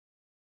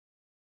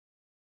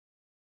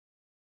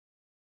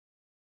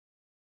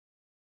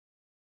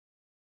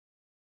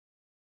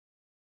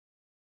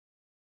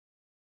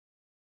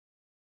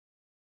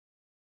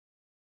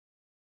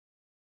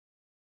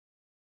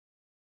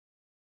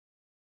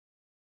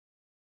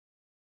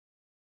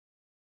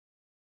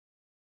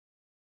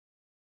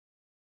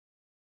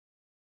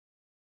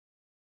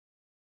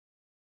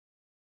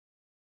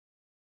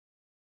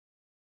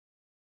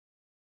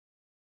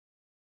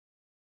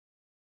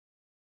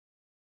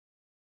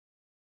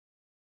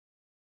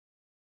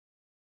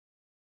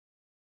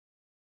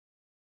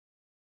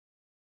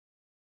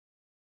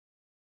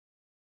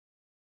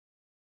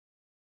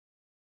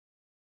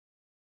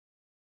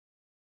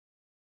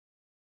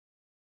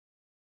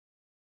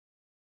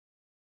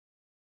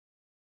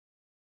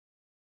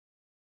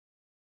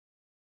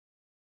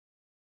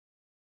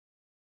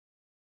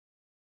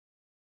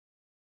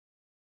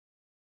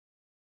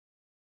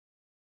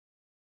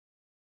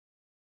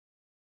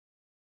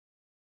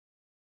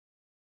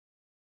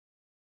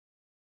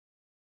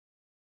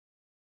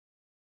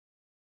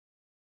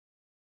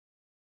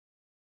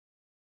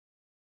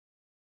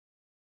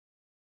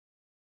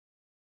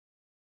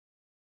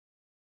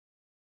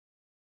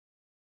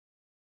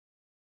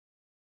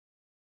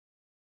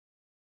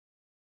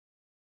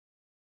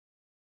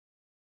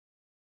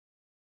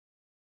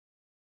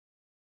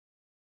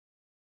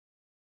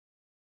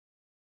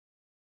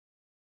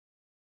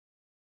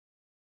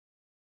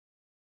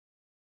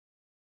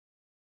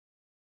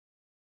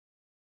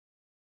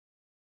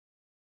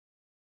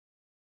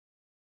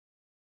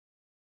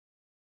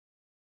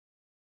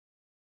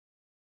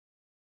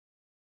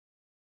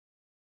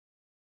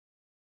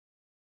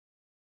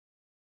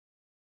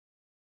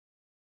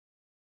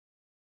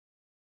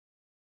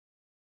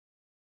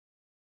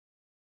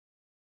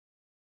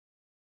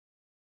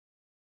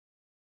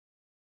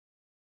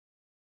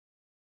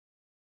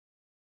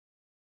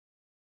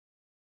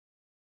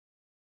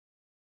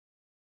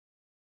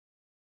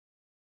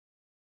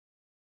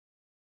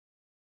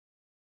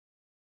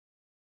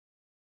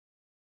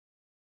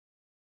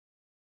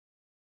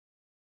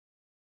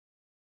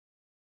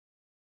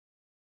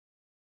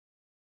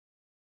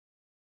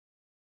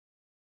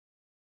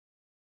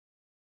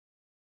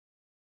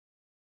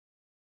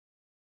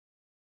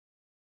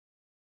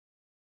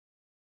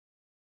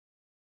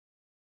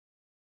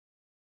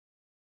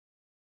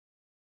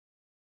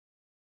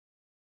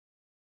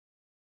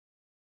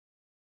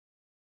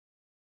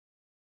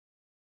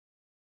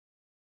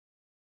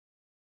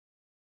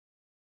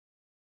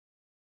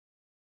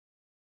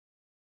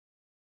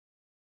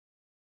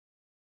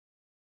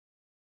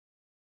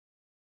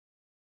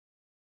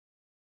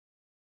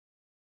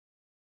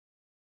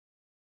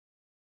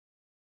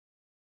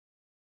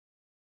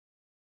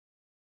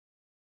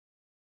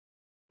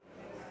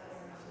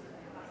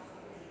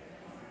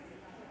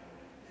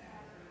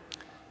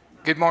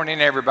Good morning,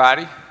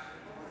 everybody.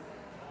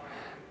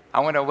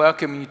 I want to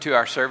welcome you to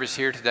our service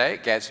here today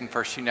at Gadsden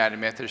First United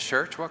Methodist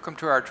Church. Welcome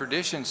to our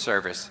tradition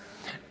service.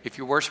 If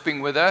you're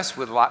worshiping with us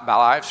by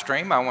live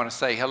stream, I want to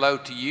say hello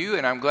to you,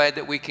 and I'm glad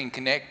that we can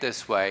connect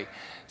this way.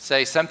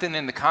 Say something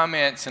in the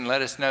comments and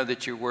let us know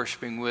that you're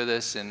worshiping with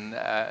us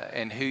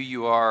and who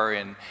you are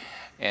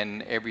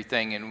and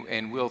everything,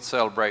 and we'll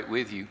celebrate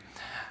with you.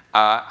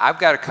 I've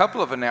got a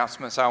couple of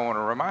announcements I want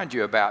to remind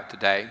you about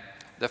today.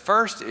 The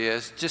first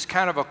is just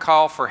kind of a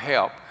call for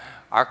help.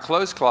 Our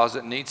clothes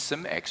closet needs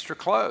some extra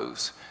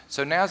clothes.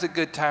 So now's a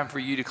good time for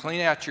you to clean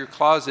out your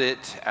closet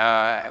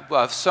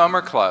of summer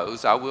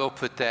clothes. I will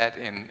put that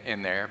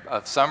in there,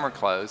 of summer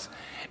clothes,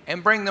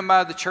 and bring them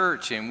by the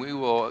church, and we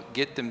will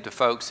get them to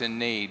folks in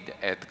need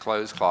at the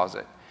clothes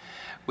closet.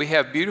 We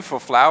have beautiful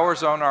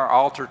flowers on our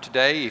altar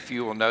today, if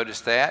you will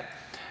notice that.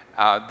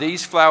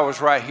 These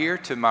flowers right here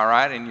to my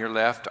right and your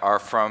left are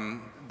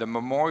from the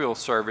memorial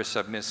service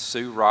of Miss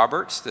Sue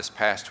Roberts this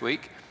past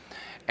week.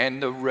 And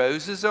the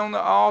roses on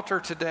the altar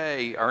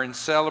today are in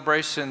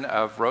celebration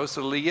of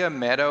Rosalia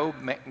Meadow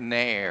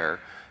McNair,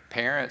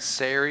 parents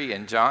Sari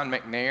and John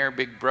McNair,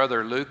 big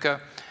brother Luca,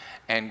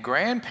 and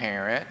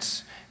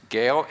grandparents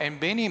Gail and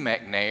Benny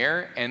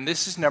McNair. And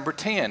this is number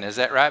 10. Is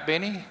that right,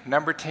 Benny?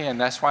 Number 10.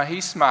 That's why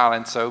he's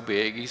smiling so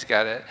big. He's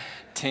got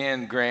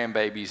 10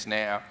 grandbabies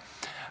now.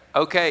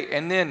 Okay,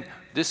 and then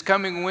this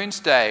coming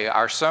Wednesday,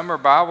 our summer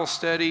Bible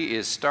study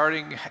is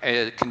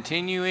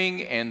continuing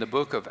in the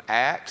book of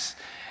Acts.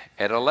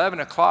 At 11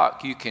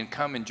 o'clock, you can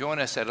come and join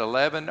us at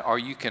 11, or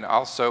you can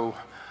also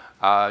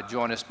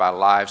join us by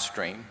live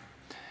stream.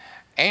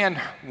 And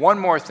one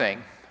more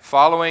thing.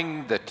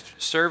 Following the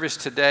service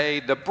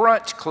today, the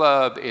Brunch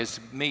Club is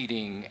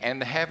meeting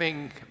and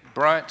having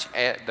brunch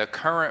at the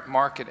Current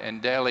Market and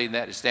Deli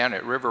that is down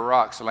at River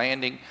Rocks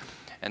Landing,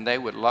 and they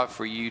would love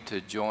for you to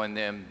join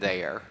them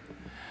there.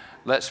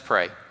 Let's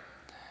pray.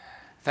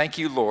 Thank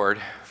you, Lord,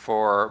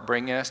 for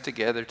bringing us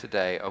together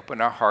today. Open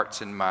our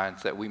hearts and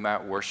minds that we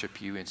might worship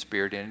you in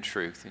spirit and in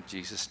truth. In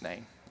Jesus'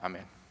 name,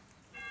 amen.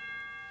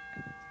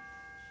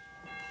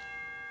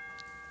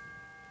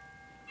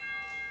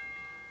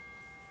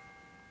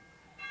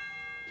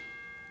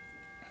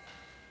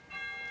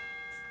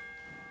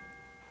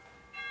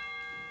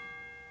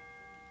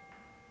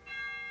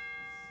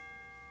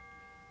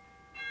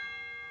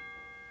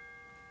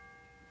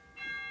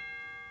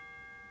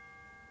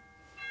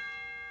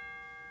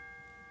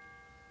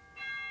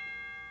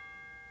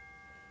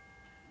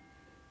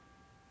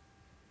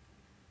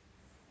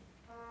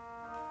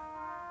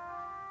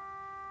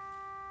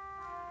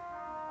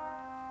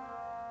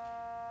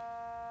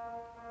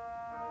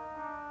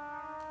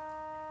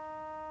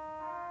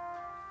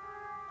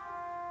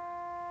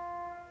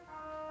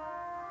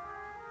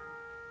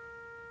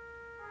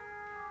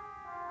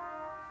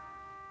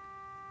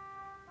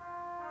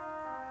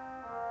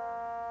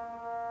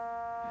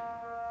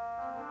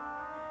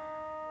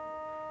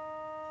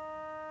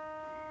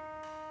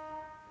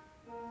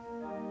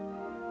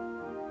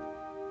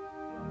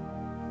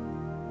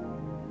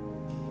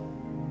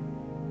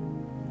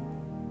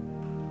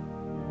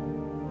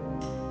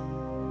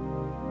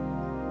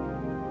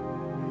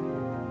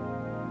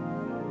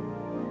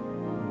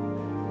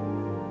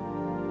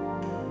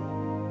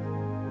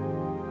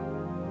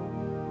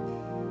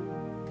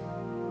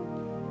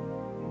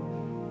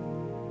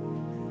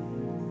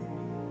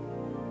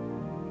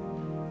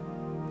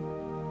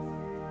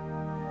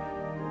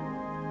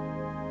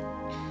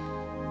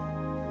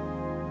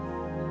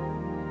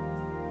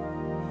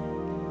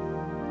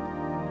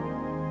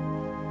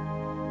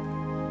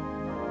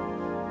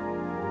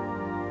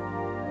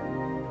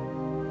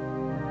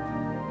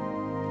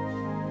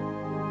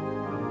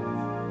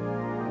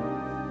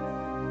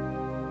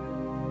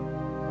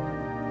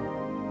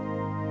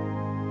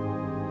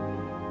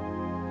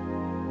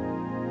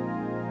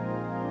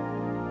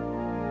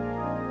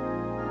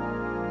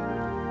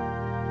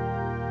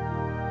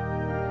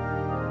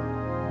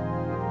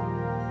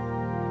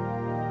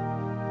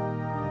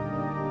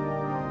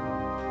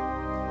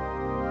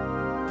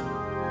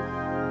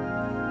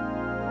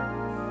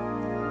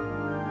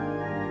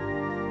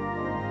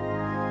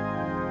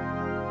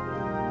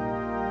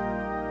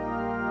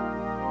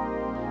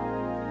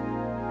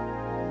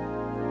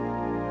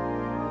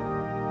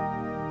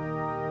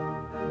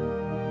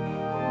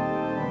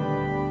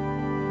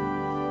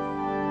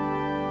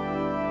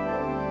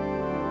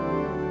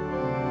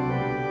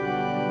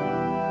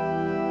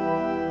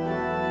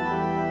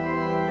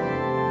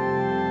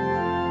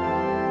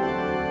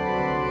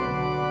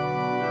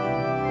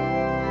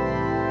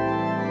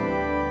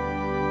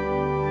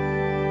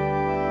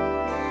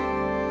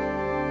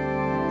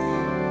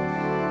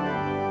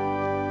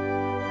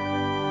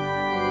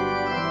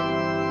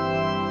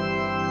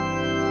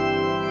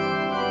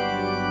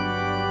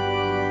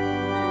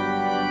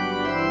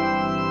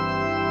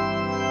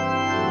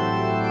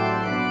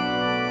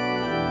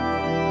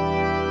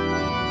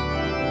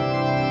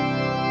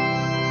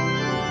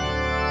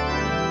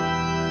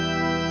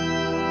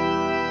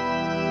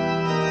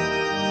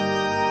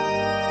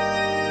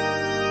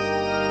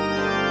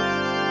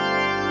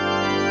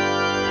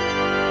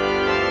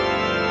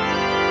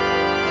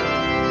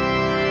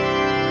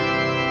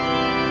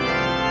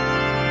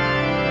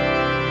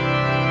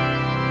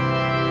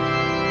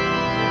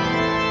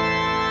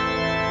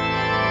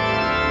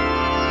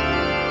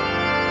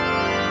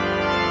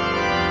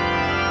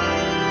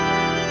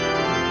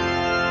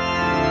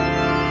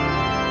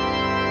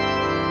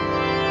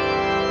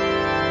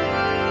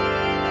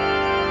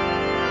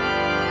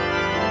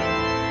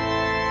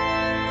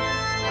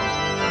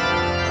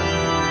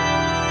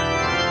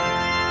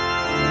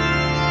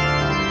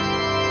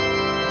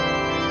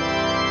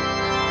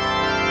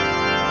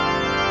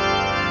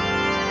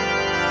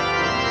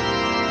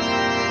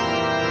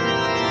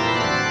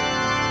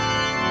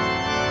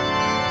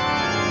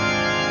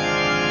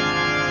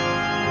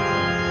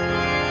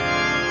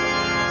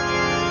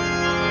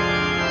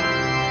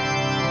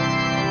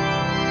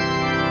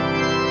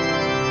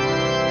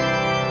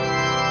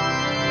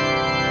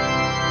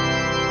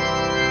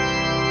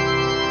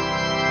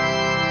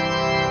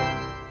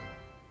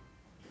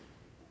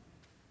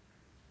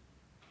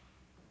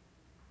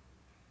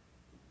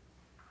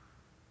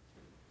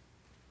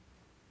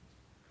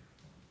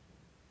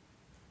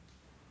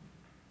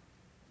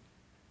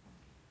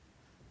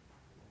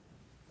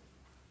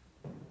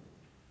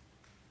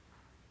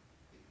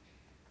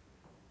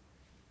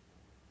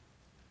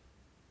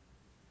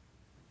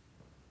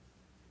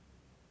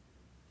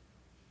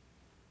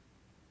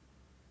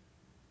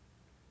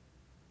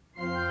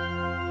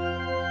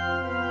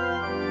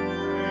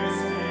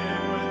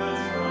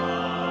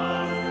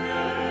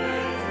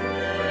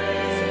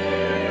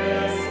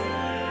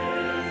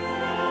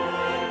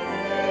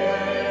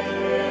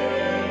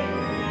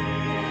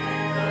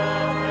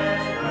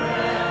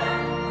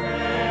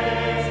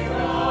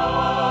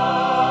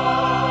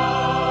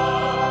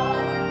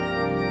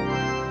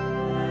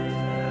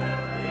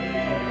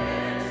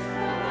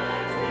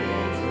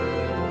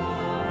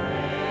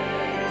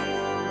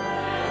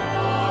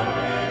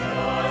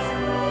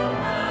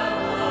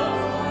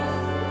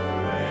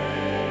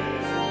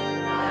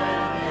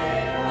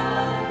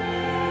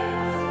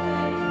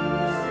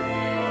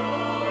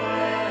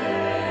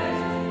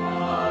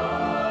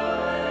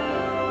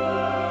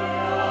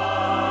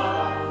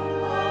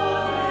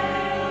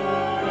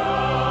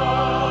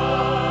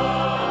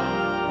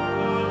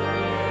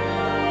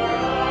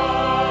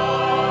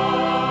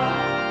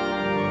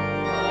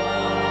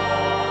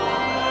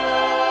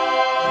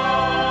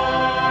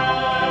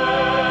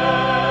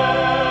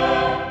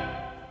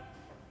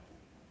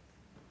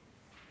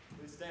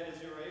 stand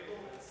as you are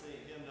able and sing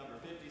hymn number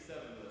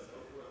 57 with us,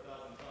 "Oh, for a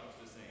Thousand Tongues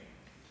to Sing."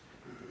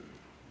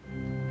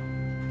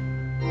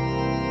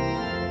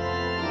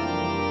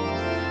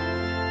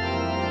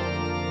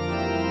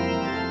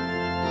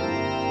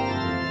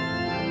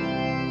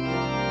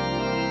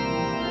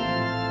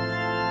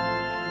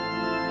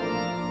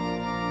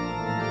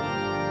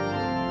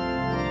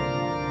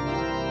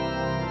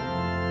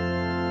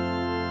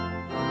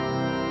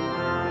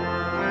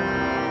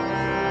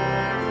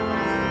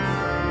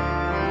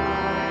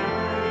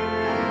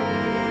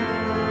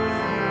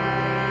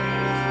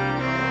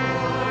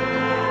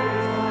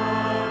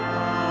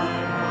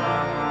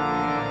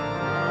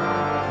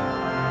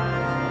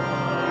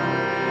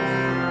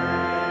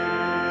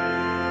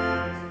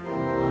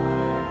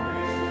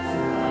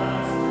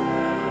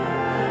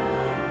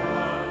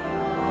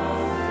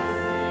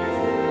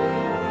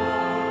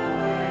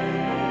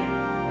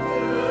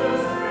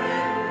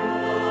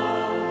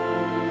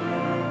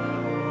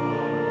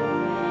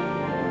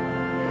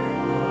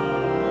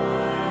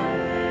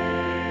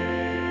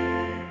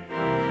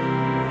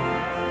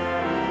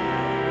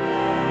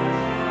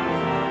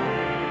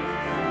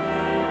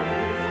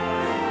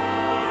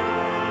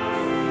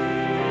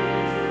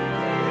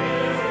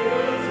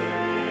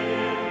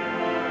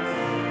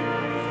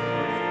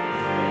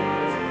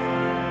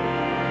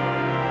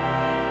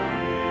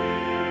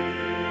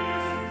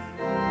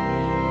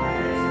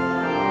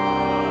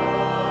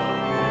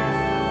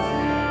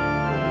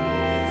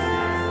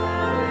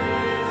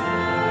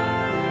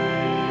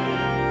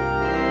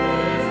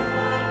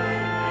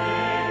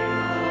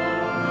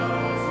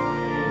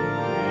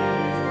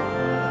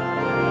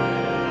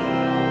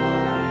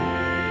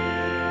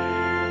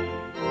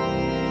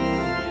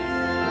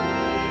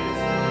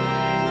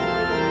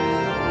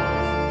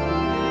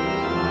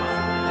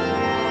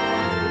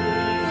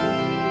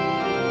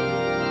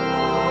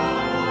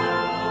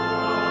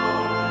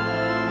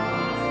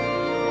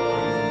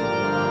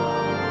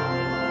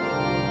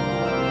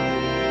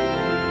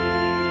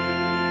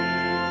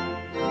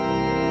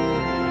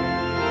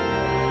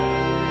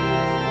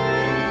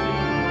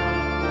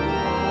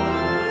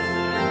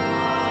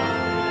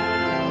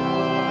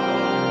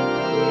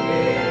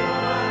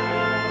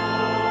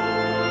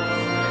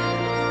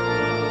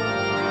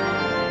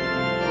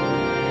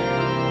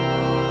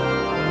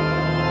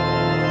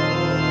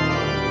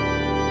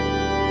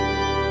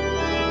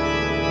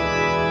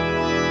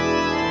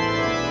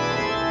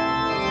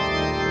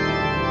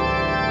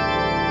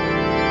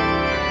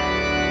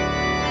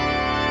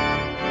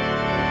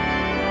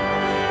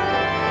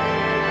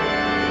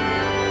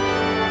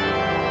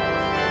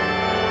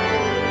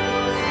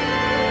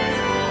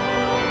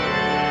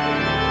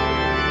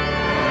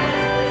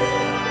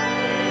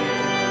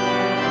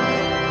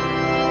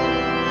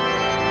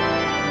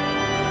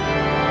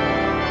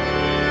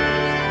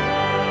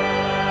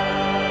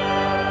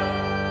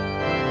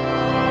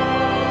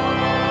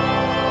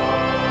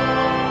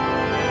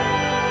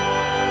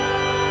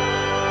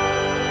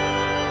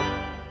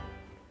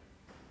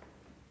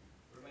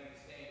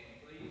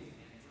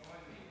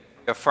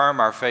 Affirm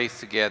our faith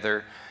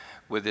together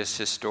with this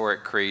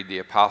historic creed, the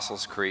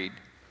Apostles' Creed.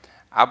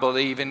 I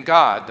believe in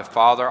God, the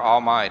Father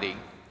Almighty,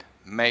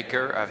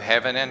 maker of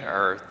heaven and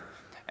earth,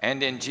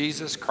 and in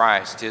Jesus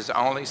Christ, his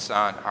only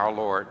Son, our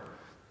Lord,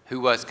 who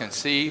was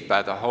conceived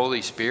by the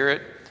Holy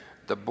Spirit,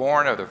 the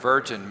born of the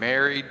Virgin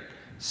Mary,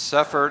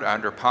 suffered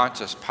under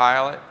Pontius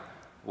Pilate,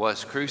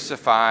 was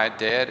crucified,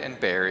 dead, and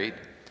buried.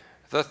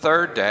 The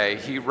third day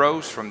he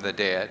rose from the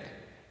dead.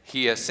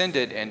 He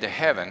ascended into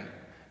heaven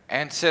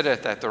and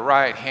sitteth at the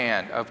right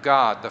hand of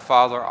God the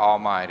Father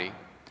Almighty.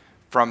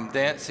 From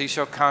thence he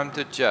shall come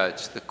to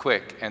judge the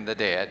quick and the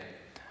dead.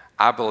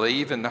 I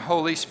believe in the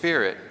Holy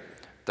Spirit,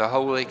 the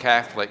Holy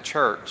Catholic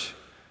Church,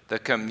 the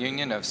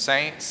communion of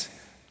saints,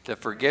 the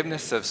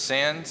forgiveness of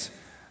sins,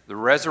 the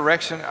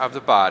resurrection of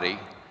the body,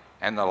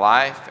 and the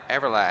life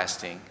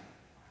everlasting.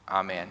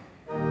 Amen.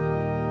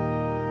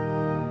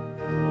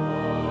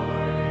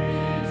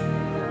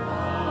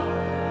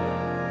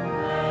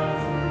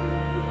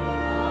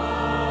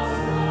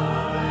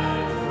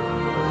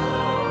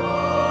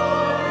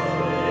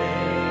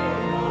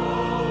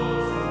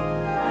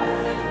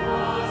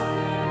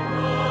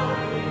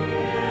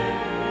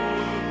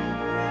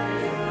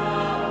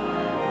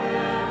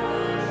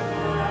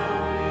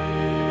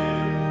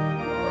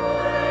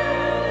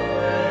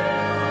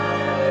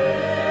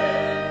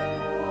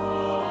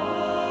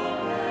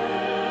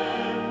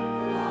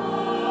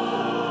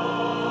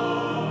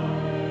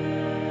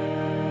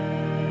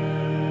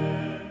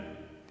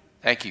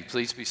 Thank you.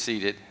 Please be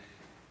seated.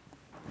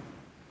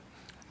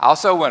 I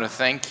also want to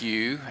thank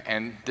you,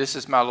 and this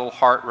is my little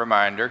heart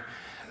reminder.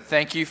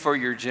 Thank you for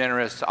your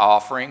generous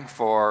offering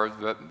for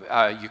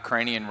the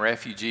Ukrainian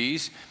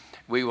refugees.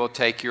 we will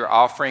take your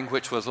offering,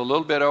 which was a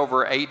little bit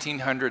over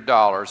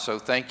 $1,800. So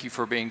thank you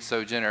for being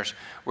so generous.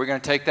 We're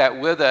going to take that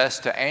with us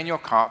to annual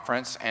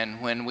conference,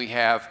 and when we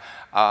have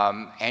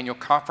annual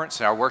conference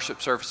and our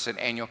worship service and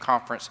annual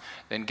conference,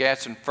 then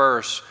Gadsden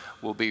First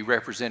will be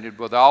represented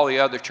with all the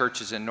other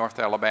churches in North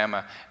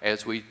Alabama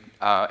as we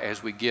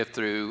give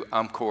through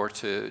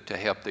UMCOR to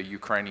help the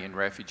Ukrainian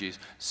refugees.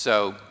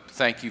 So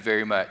thank you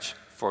very much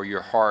for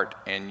your heart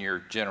and your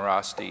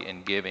generosity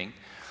in giving.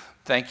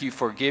 Thank you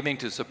for giving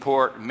to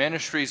support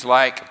ministries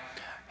like,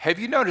 have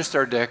you noticed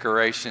our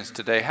decorations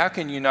today? How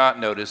can you not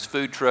notice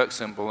food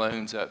trucks and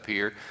balloons up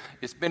here?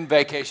 It's been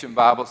Vacation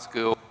Bible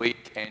School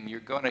week, and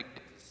you're going to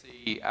get to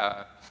see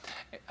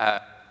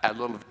a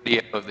little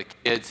video of the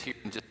kids here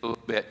in just a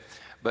little bit.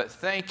 But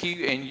thank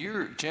you, and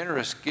your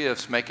generous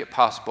gifts make it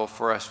possible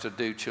for us to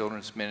do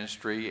children's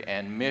ministry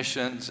and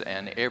missions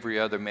and every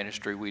other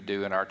ministry we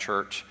do in our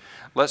church.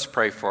 Let's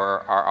pray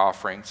for our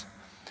offerings.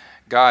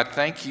 God,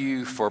 thank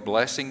you for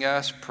blessing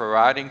us,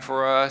 providing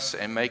for us,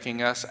 and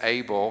making us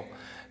able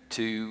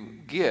to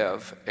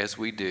give as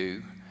we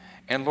do.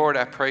 And Lord,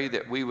 I pray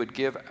that we would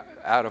give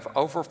out of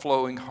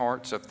overflowing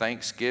hearts of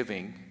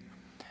thanksgiving.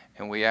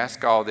 And we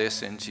ask all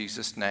this in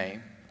Jesus'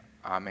 name.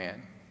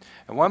 Amen.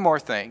 And one more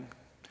thing.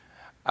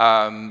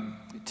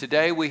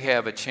 Today we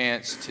have a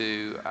chance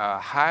to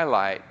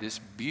highlight this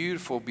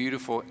beautiful,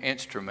 beautiful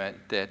instrument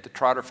that the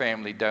Trotter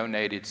family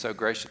donated so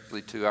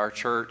graciously to our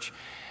church.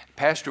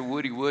 Pastor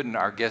Woody Wooden,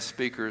 our guest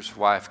speaker's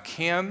wife,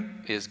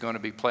 Kim, is going to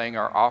be playing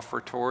our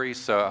offertory,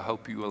 so I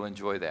hope you will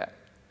enjoy that.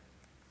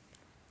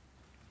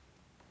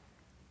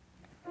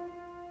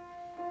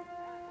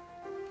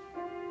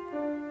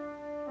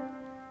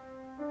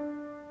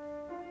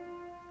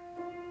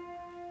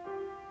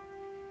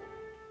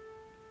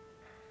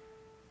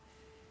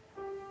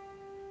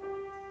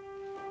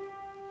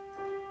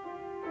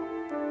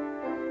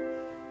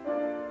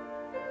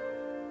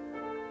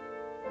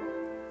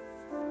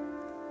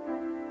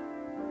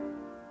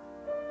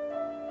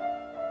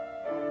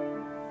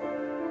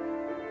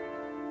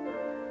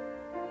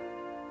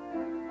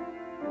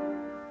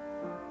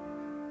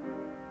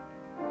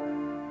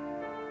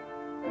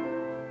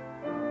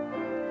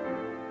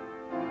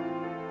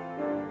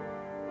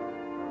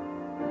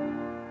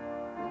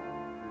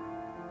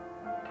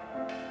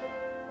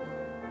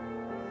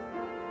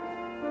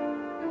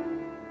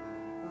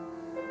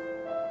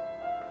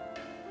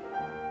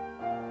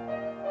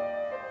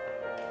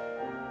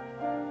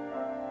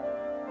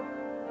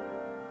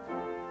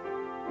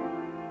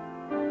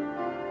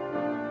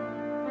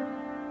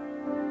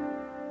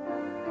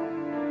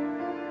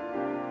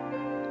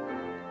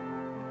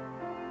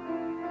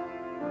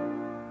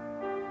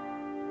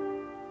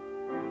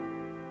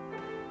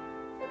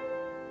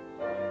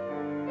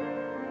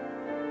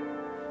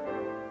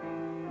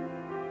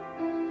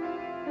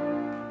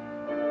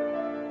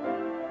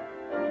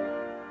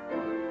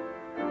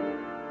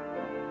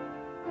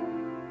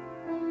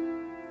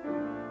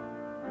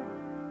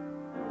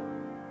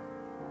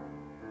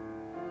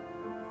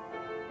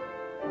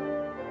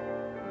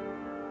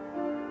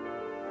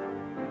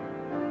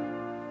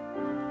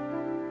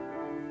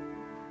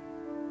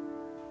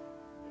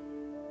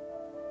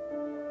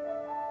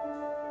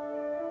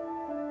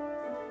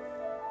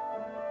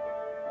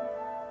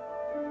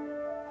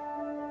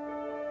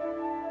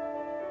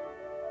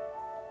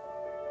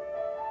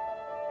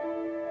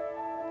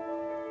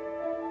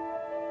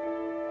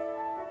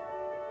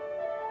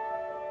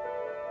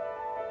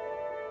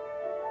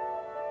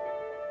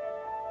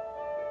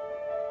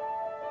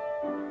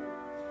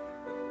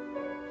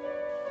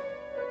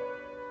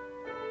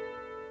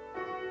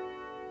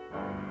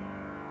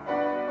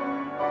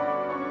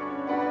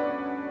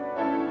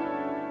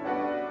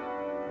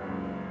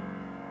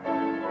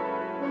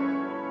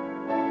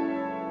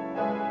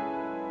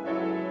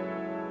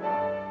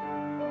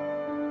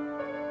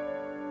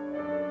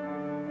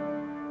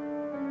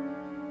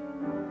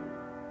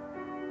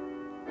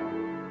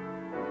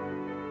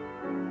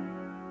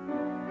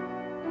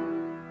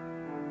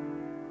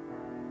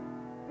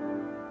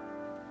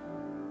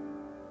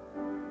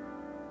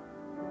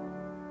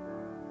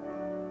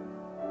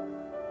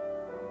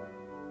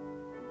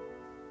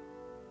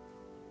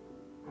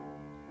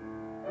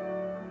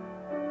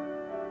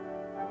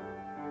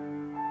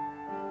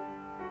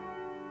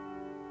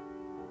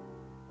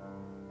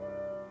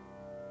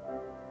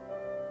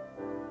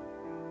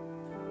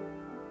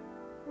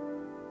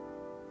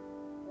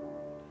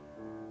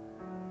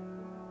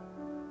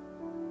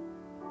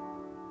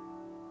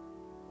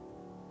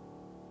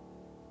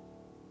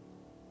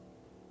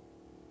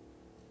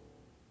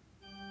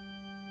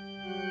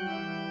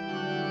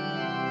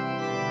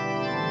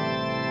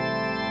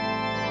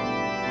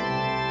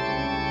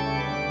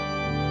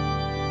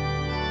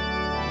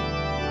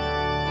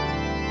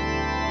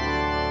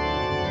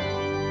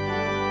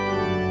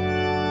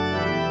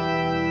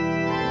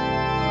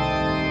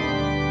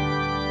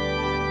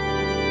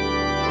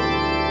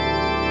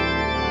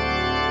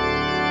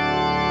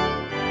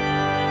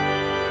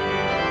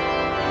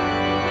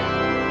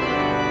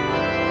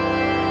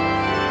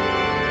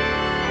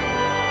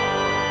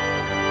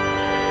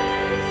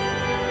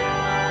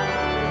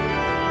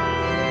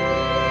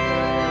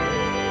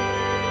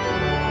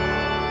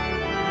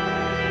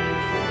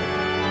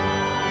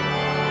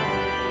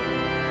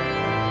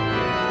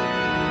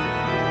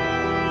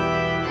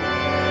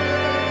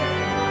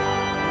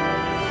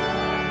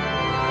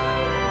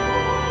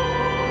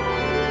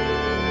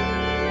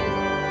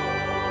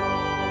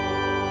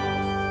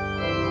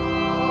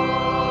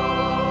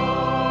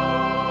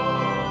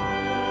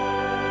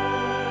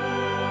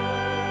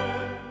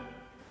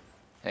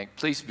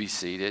 Please be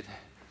seated.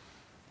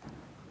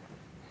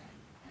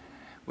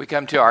 We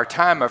come to our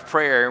time of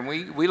prayer, and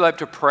we love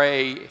to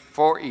pray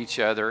for each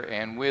other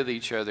and with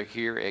each other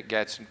here at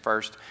Gadsden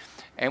First.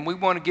 And we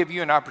want to give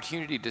you an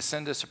opportunity to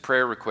send us a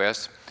prayer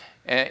request.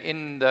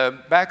 In the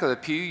back of the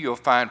pew, you'll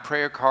find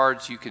prayer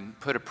cards. You can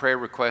put a prayer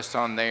request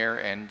on there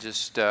and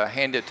just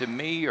hand it to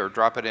me, or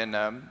drop it in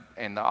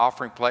the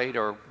offering plate,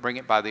 or bring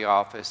it by the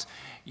office.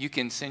 You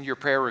can send your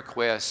prayer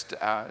request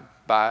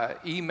by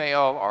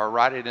email, or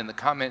write it in the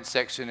comment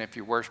section if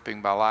you're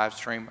worshiping by live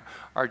stream,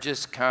 or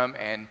just come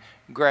and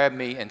grab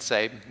me and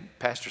say,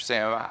 Pastor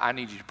Sam, I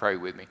need you to pray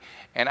with me.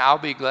 And I'll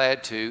be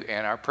glad to,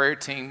 and our prayer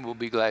team will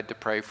be glad to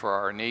pray for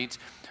our needs.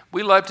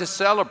 We love to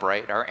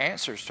celebrate our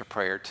answers to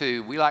prayer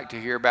too. We like to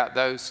hear about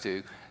those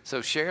too.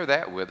 So share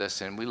that with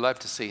us, and we love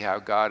to see how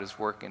God is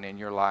working in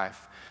your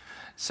life.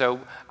 So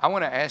I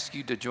want to ask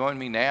you to join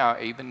me now,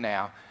 even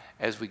now,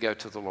 as we go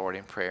to the Lord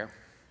in prayer.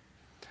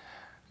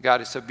 God,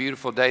 it's a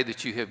beautiful day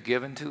that you have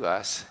given to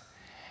us,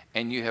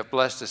 and you have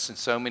blessed us in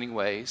so many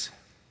ways.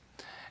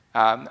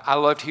 I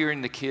loved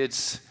hearing the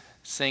kids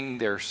sing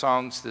their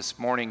songs this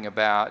morning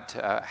about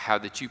how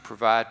that you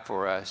provide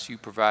for us. You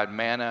provide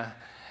manna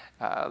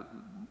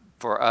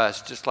for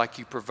us, just like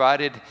you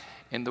provided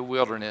in the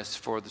wilderness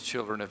for the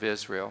children of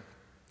Israel.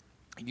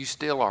 You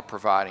still are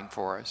providing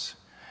for us.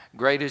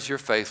 Great is your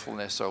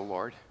faithfulness, O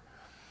Lord.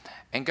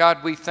 And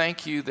God, we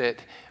thank you that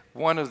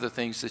one of the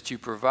things that you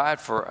provide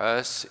for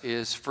us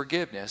is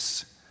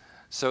forgiveness.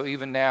 So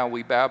even now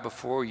we bow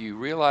before you,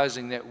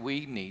 realizing that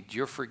we need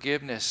your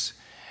forgiveness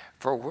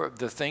for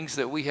the things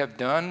that we have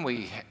done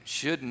we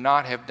should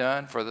not have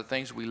done, for the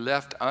things we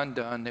left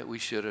undone that we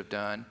should have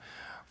done,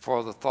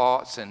 for the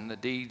thoughts and the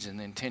deeds and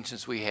the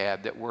intentions we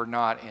had that were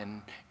not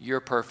in your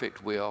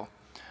perfect will.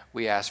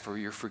 We ask for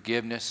your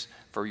forgiveness,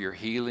 for your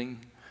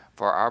healing,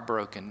 for our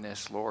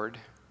brokenness, Lord.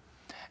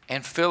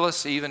 And fill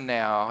us even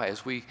now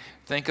as we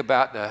think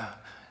about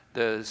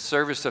the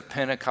service of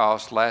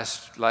Pentecost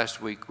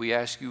last week. We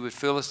ask you would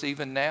fill us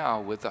even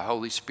now with the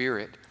Holy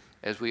Spirit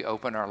as we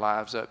open our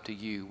lives up to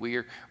you.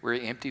 We're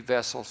empty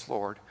vessels,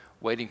 Lord,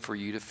 waiting for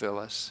you to fill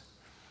us.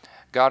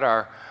 God,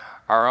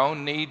 our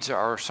own needs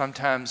are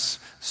sometimes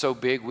so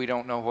big we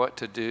don't know what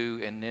to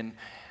do, and then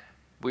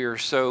we are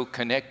so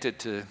connected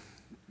to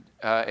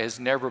as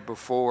never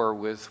before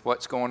with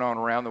what's going on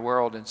around the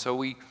world, and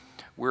so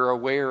we're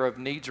aware of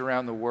needs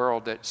around the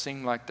world that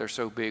seem like they're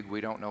so big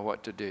we don't know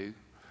what to do.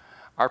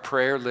 Our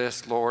prayer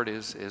list, Lord,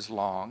 is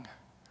long,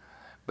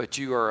 but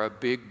you are a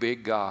big,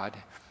 big God,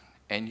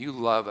 and you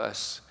love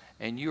us,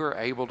 and you are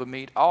able to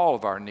meet all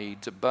of our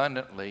needs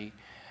abundantly,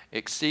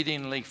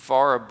 exceedingly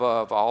far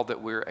above all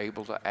that we're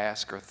able to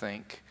ask or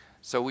think.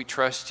 So we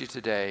trust you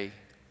today.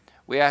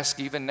 We ask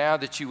even now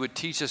that you would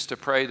teach us to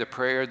pray the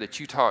prayer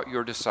that you taught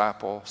your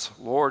disciples,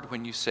 Lord,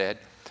 when you said,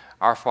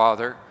 Our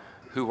Father,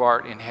 who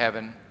art in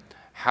heaven,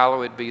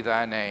 hallowed be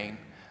thy name.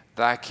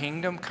 Thy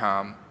kingdom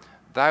come,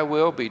 thy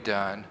will be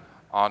done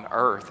on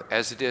earth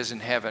as it is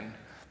in heaven.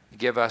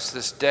 Give us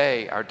this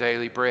day our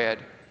daily bread,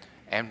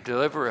 and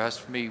deliver us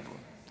from evil,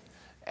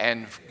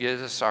 and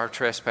forgive us our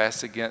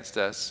trespass against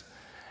us,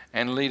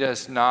 and lead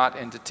us not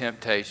into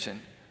temptation,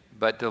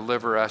 but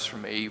deliver us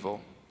from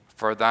evil.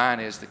 For thine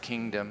is the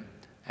kingdom,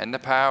 and the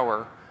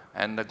power,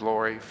 and the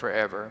glory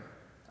forever.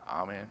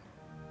 Amen.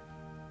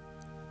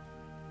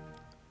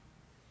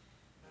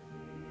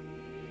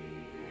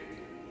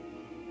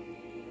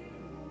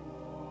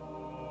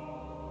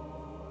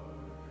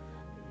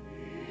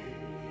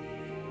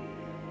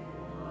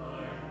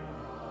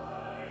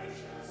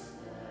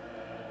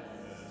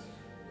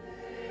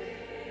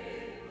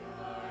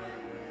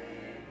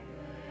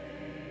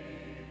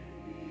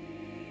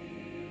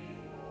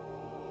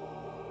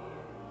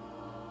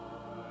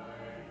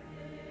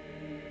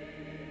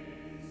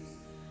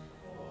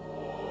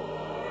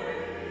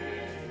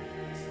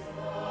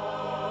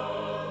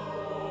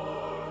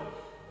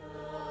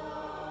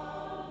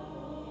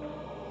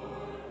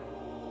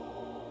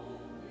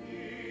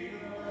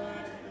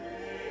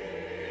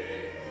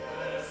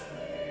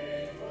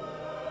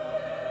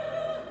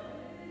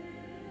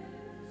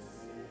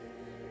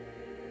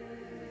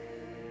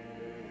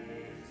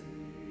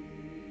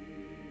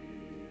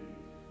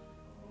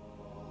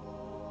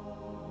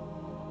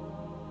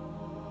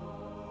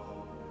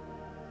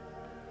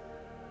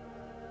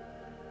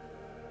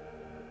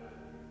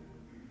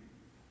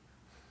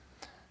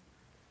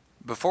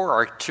 Before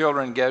our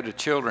children go to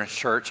children's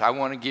church, I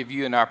want to give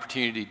you an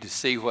opportunity to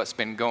see what's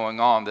been going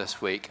on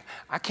this week.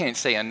 I can't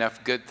say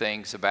enough good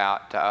things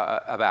about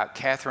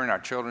Catherine, our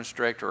children's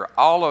director,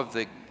 all of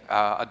the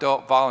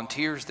adult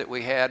volunteers that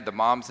we had, the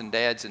moms and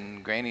dads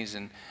and grannies,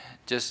 and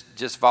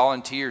just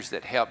volunteers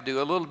that help do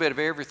a little bit of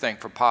everything,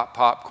 from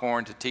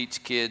popcorn to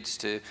teach kids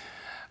to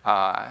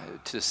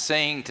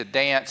sing, to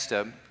dance.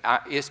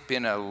 It's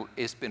been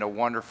a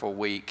wonderful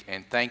week,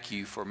 and thank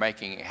you for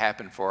making it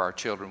happen for our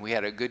children. We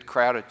had a good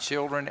crowd of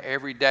children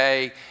every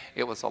day.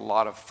 It was a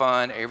lot of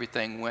fun.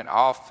 Everything went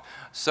off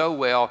so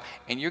well,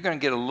 and you're going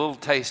to get a little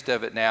taste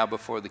of it now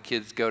before the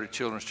kids go to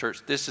children's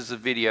church. This is a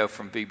video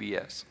from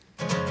VBS.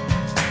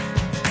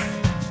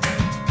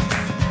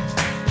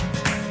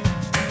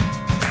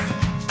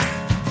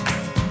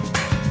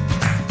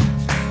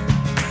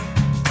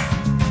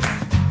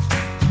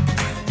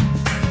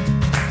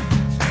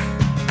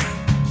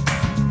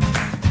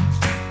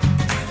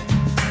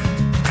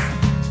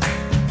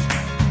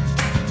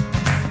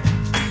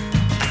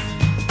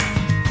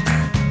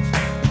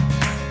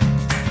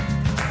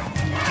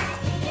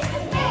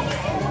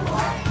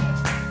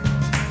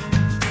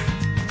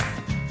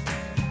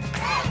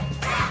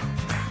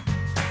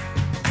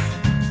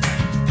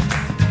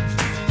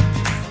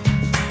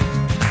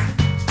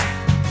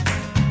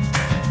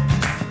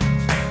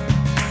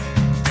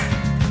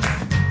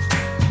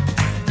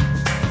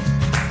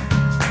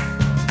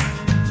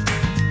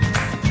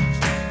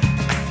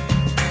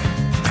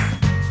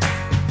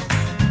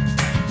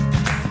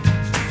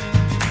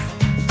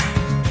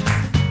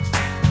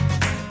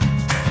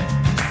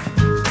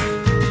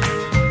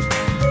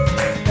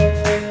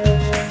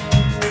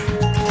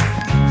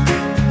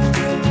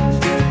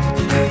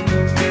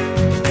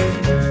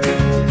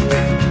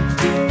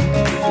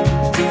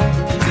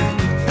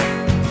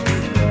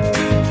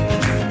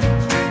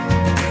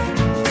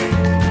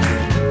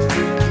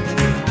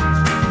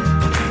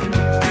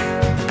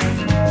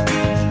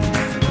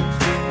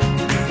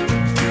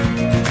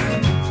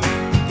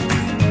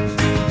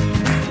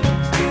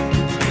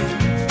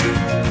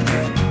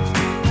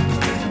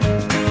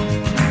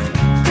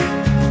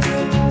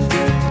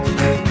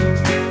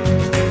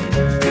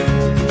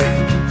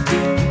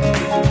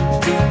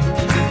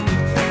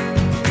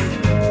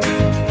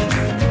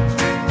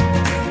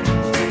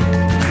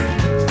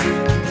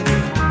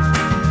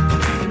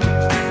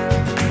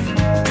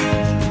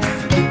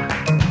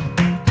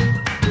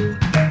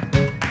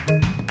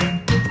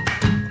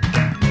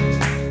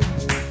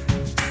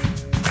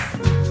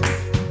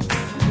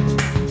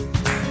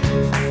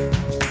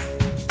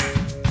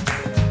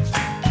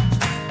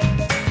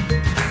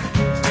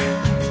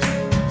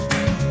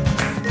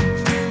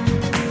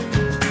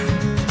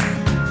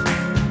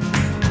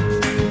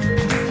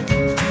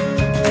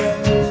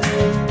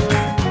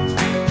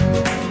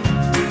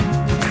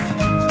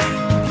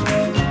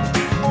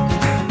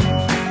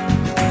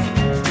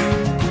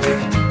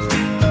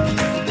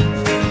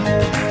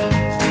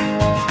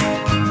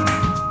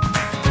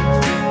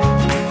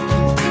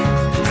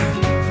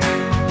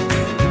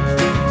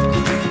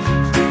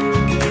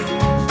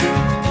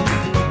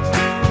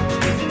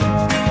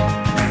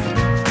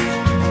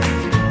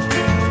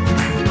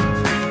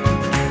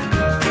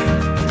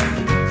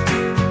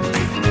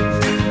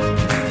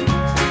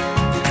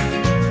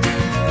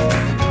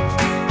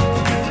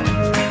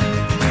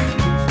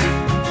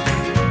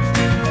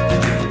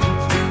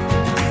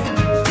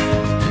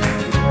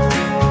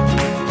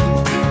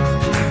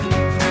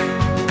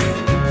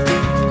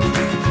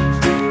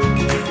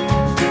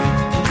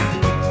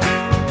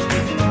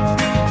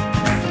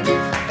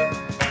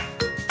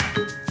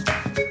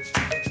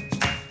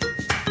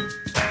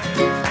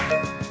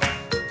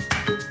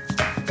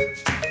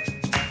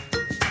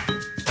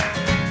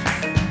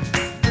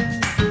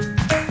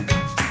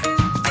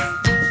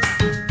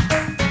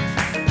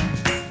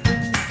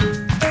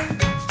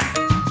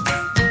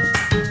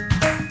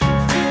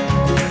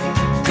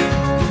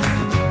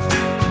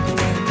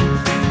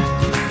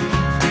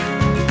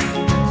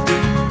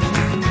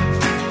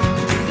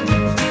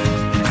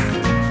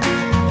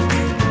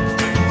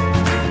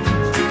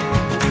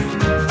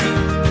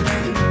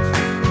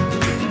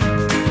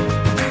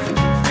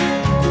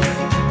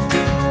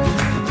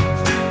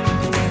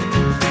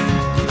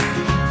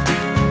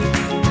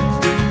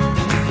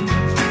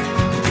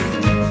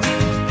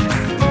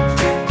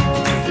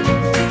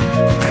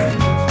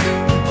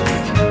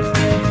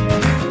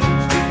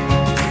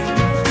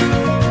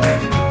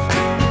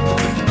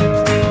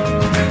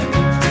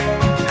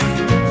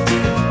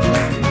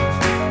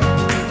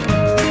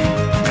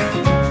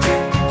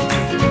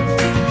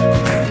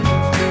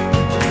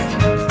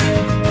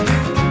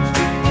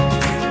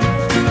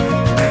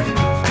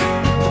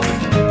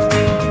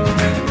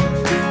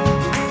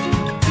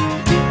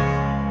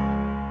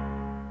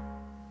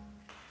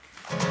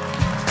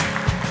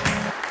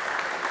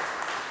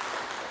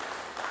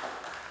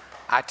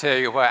 tell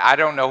you what, I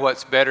don't know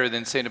what's better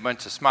than seeing a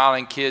bunch of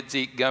smiling kids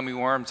eat gummy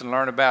worms and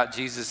learn about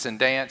Jesus and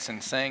dance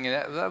and sing.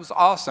 And that was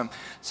awesome.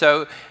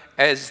 So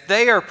as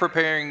they are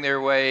preparing their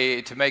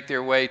way to make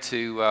their way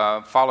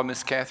to follow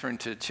Miss Catherine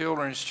to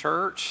Children's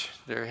Church,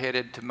 they're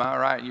headed to my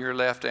right and your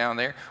left down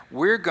there.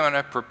 We're going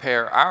to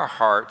prepare our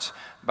hearts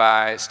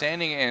by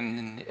standing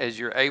and, as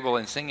you're able,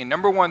 and singing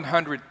number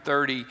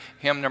 130,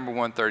 hymn number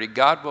 130,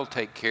 God Will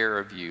Take Care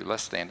of You.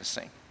 Let's stand and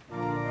sing.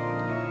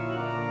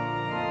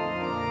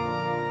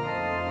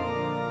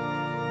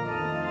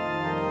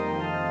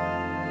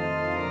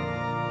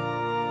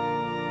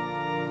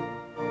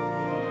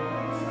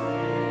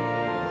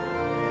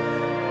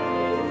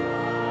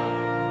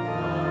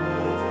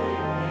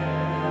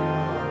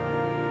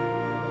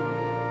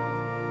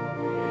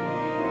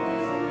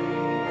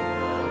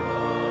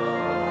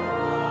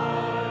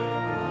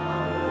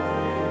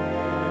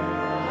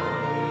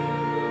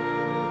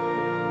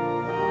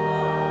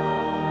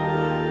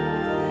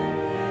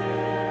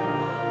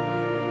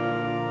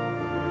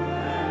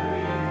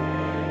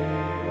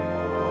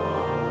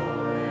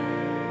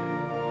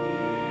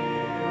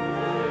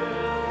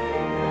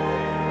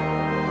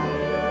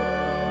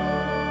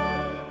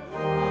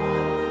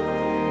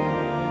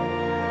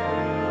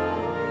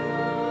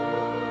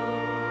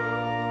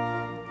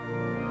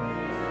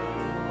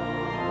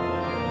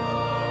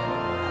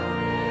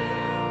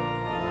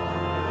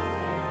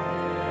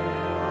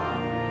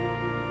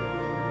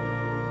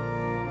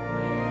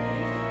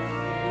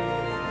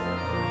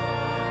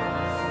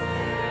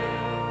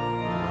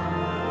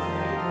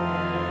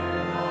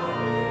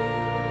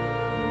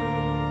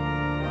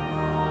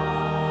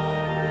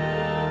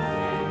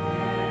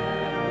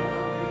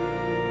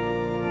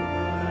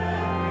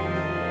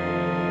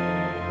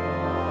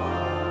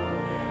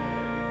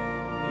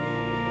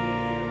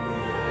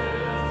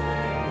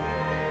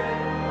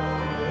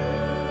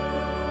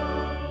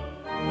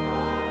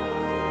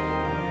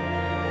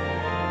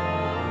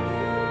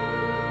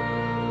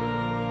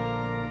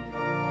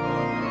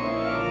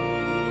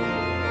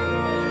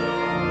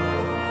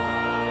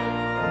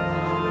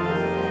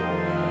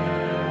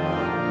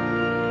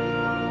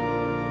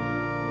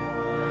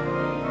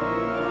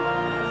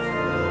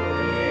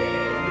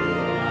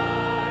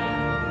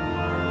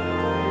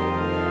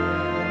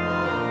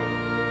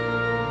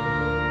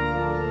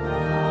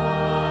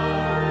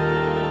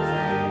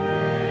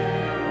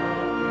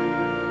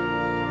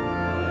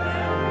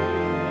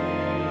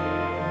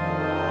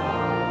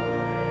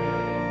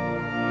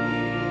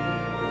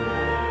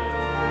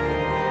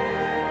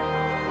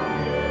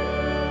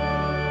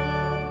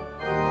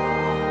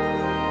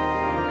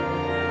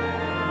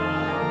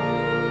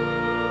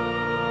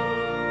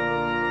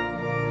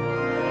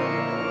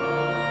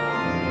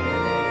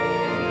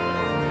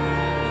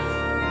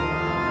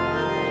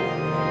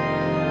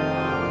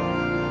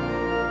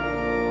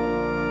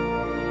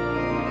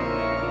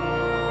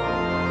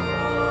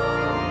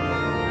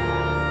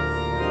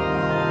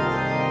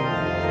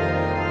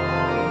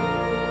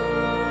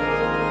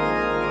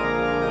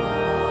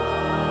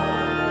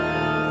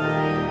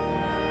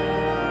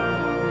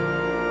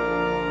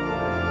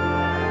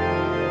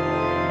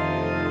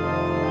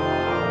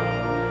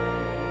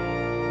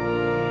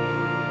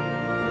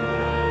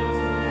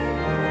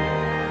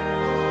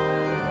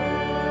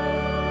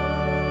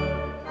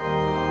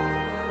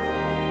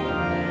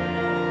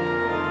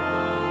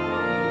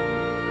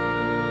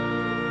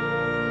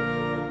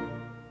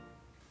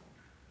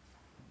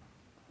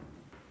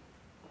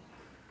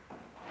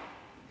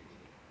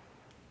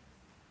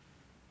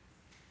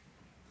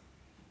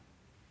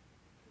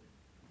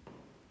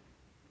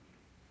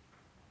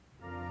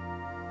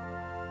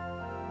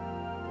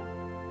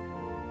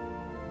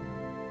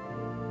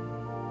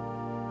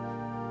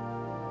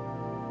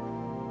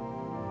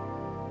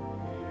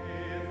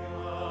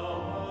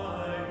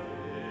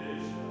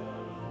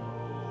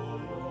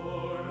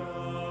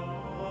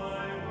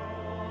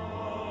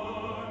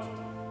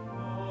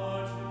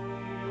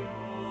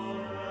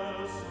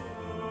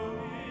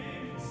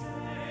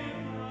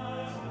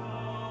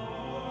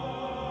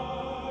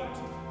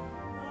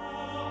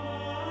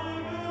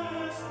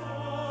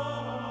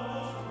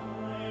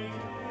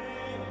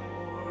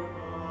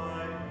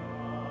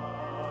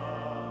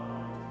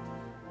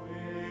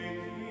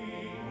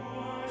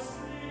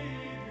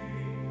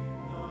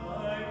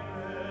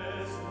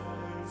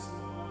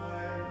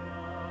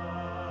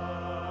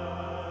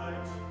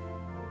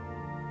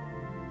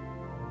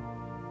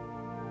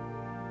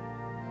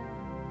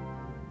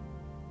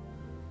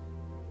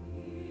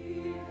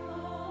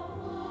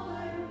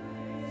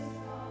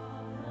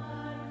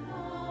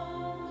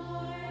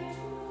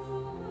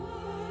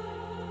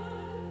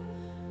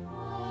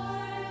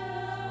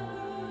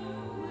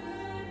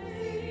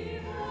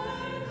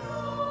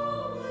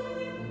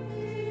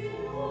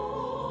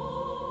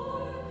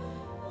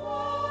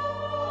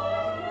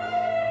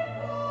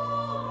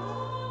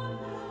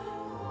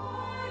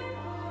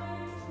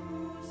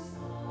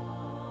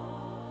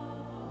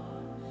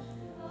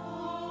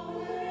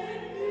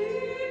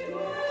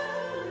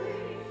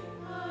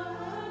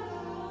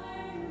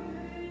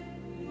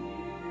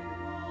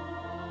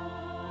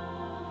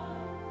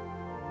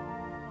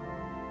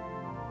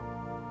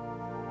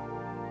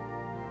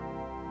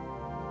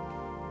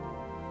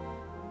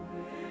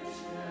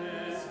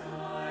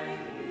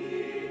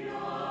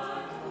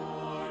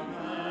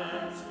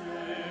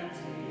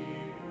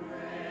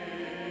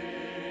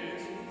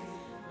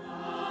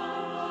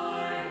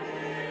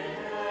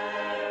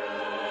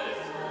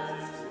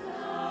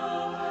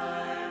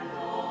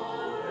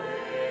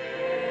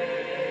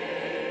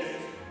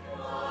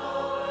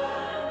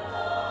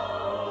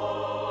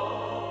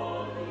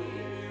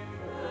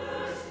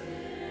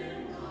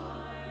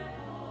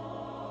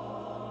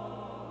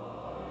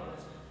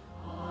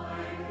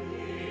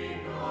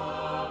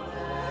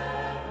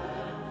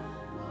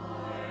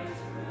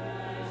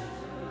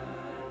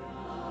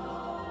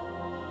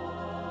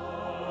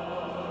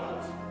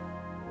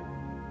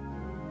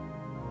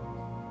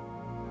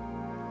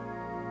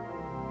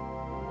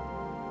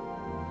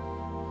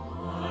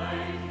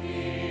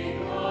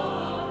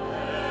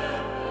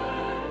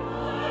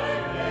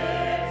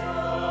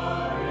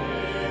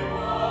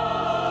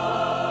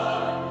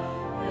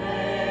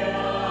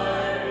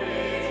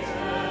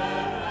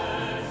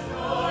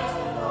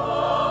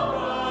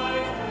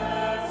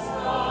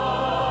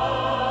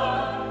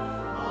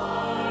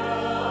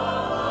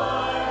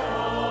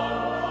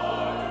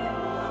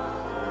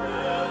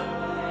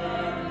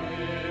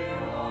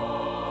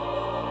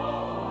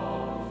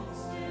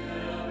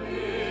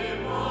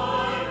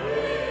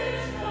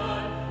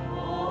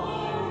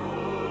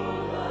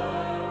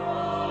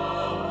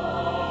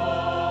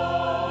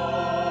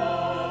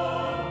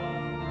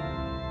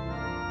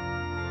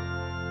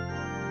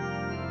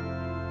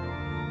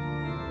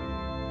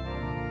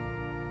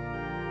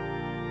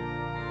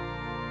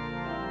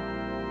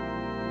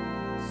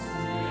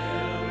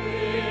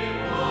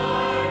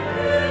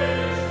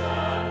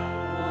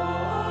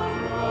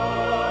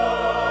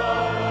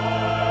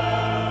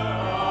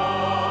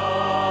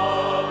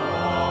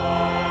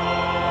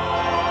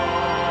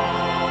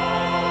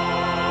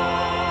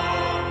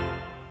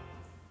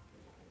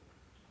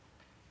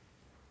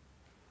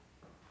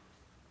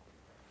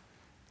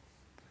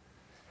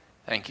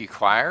 Thank you,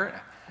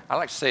 choir. I'd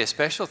like to say a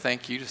special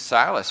thank you to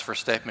Silas for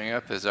stepping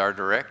up as our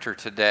director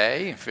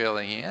today and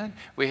filling in.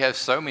 We have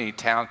so many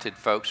talented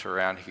folks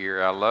around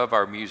here. I love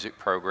our music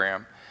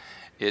program.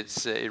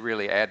 It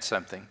really adds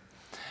something.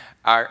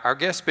 Our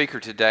guest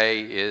speaker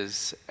today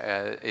is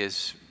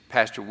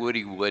Pastor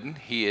Woody Wooden.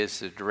 He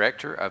is the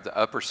director of the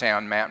Upper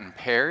Sound Mountain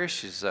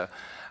Parish.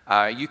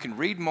 You can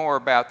read more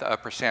about the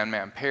Upper Sound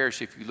Mountain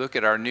Parish if you look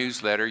at our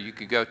newsletter. You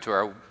can go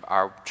to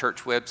our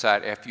church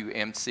website,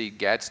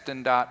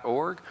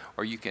 FUMCGadsden.org,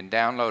 or you can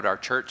download our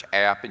church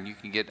app and you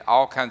can get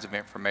all kinds of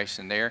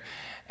information there.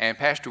 And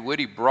Pastor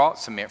Woody brought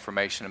some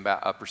information about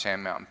Upper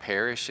Sound Mountain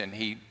Parish, and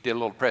he did a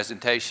little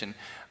presentation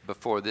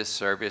before this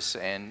service,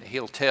 and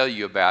he'll tell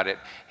you about it.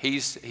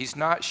 He's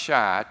not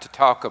shy to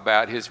talk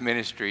about his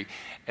ministry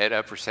at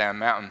Upper Sound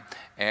Mountain,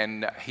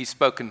 and he's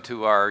spoken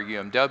to our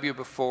UMW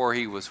before.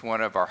 He was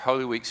one of our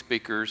Holy Week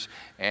speakers,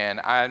 and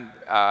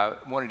I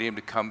wanted him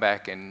to come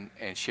back and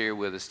share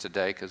with us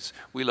today because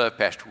we love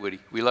Pastor Woody.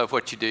 We love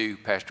what you do,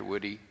 Pastor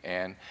Woody,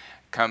 and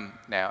come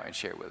now and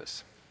share with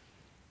us.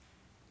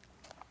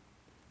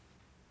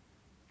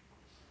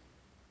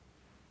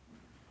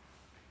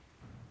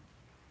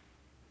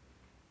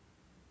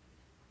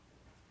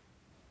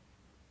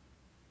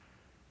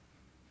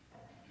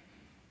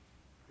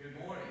 Good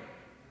morning.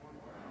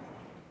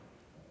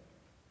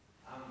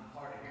 I'm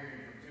hard of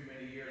hearing from too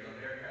many years on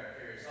aircraft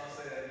carriers, so I'll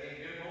say that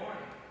again. Good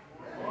morning.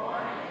 Good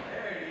morning.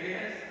 There it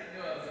is. I knew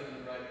I was in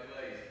the right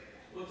place.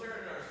 We'll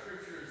turn in our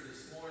scriptures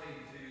this morning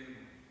to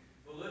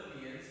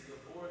Philippians,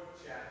 the 4th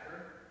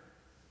chapter.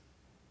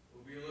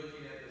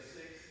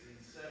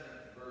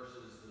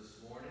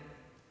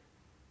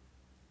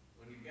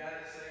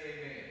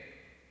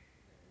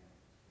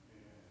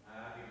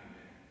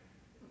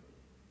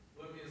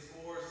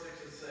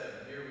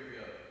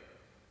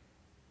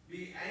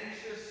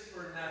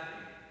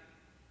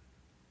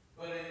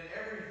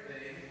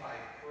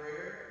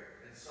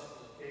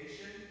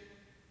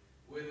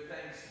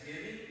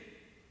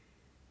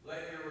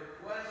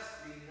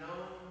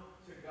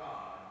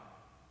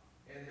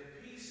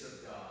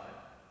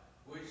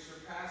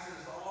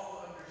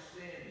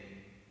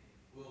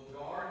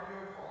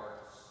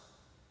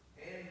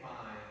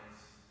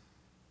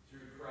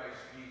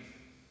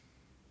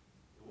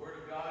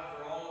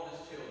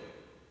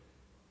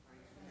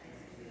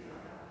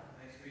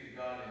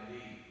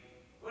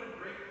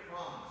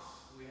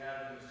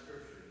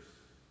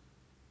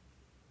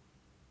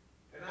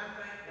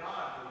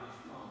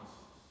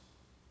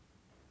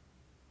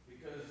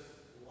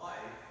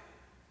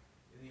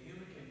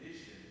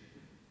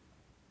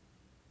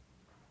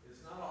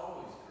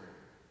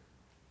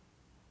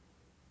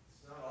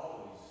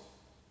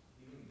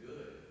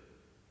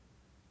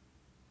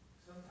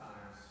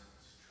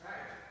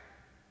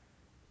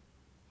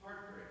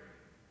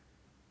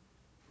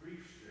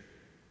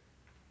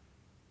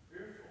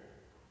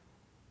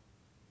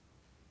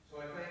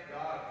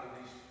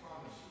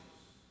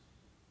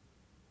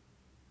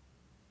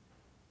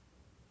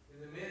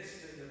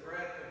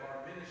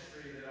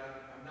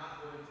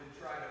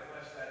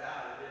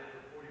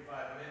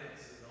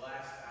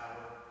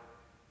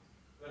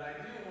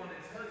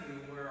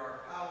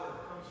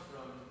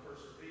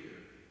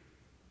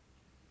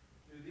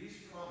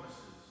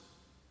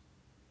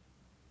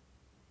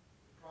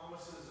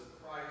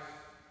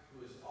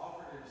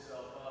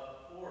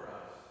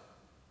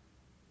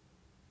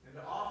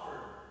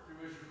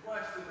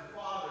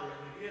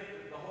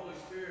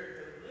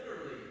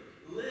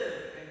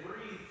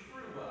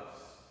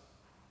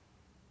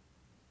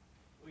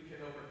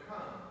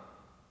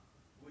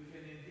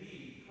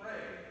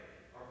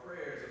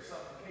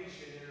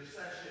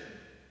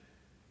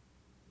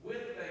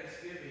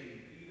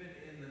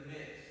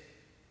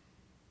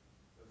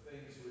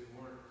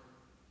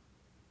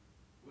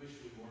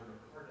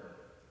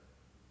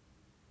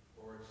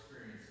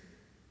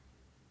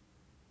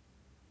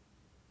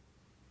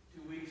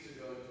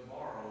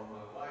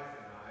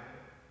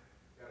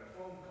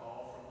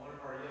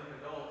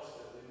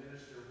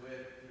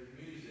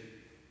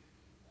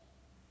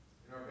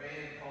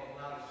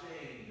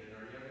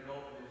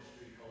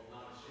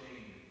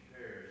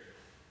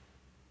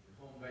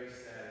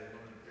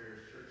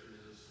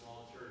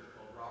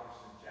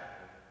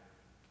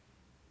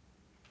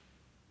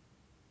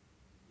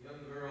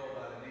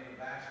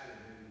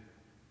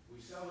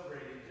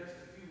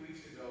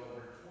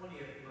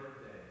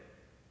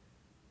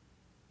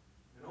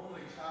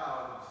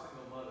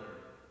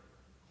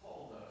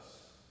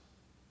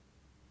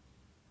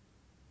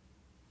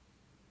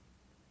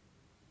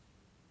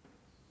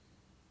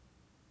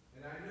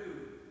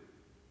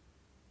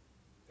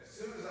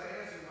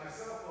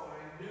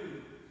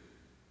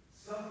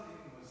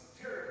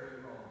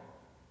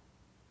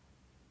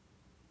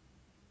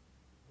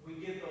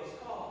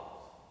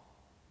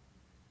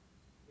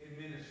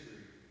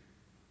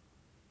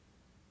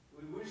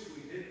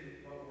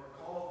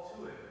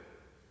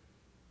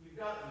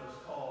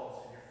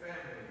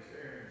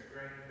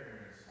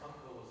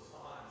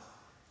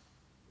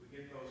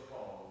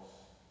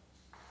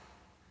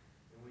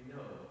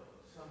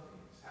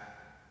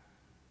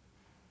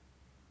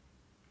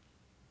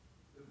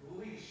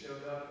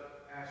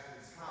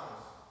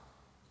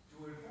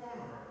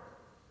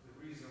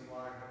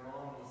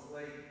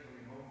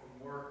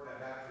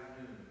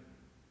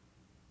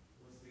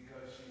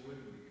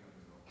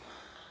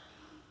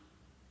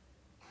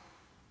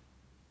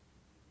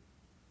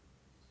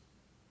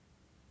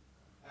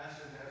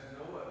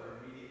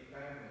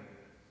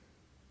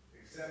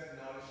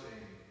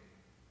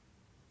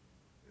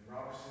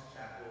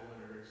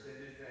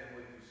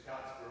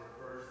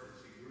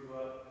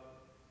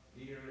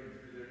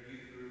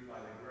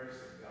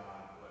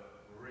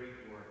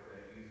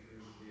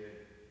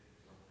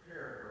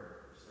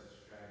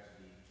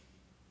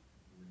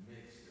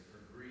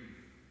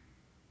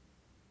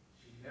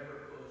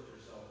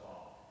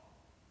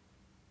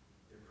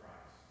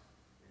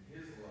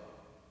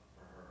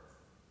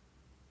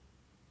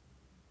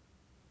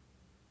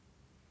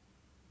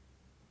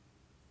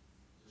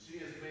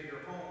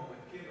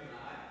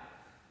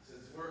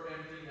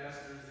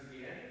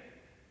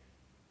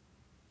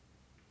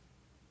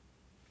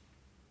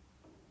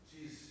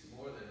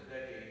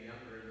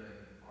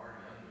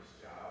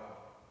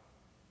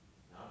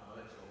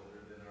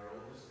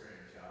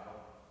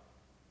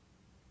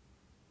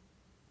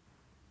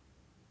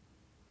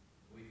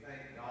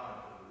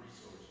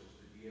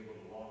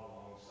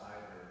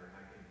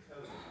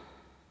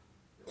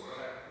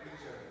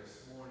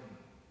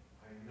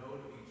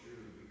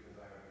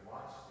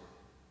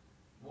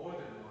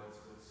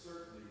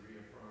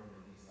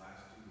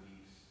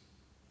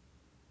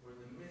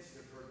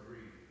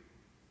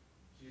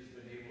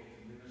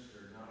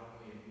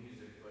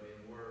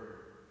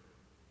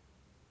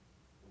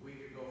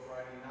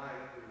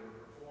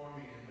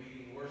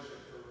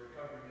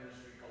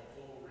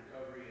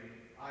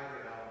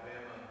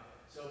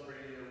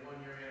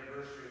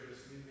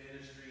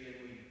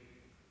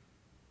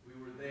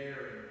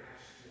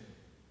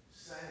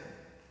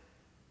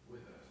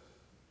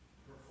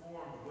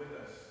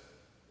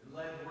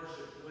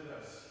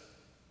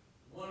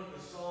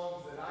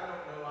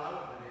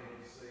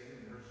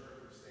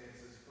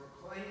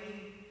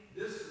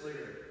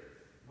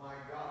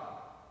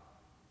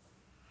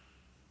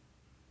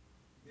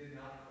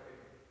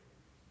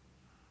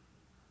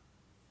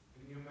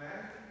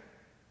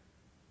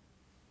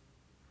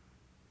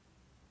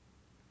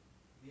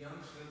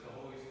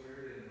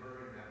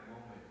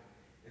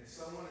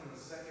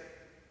 second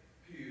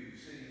pew,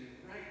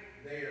 sitting right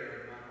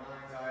there in my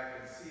mind's eye.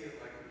 I can see it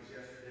like it was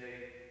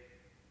yesterday.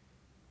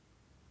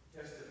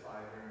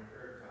 Testified during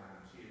prayer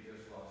time. She had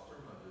just lost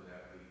her mother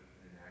that week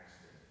in an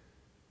accident.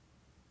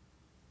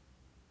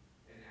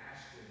 And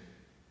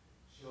Ashton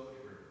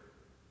showed her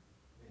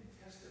and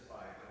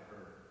testified to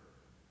her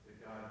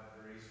that God's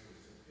grace was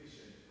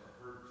sufficient for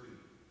her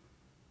too,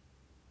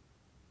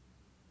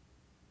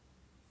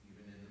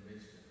 even in the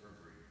midst of her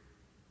grief.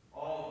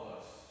 All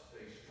of us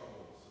face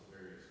troubles of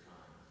various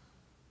kinds.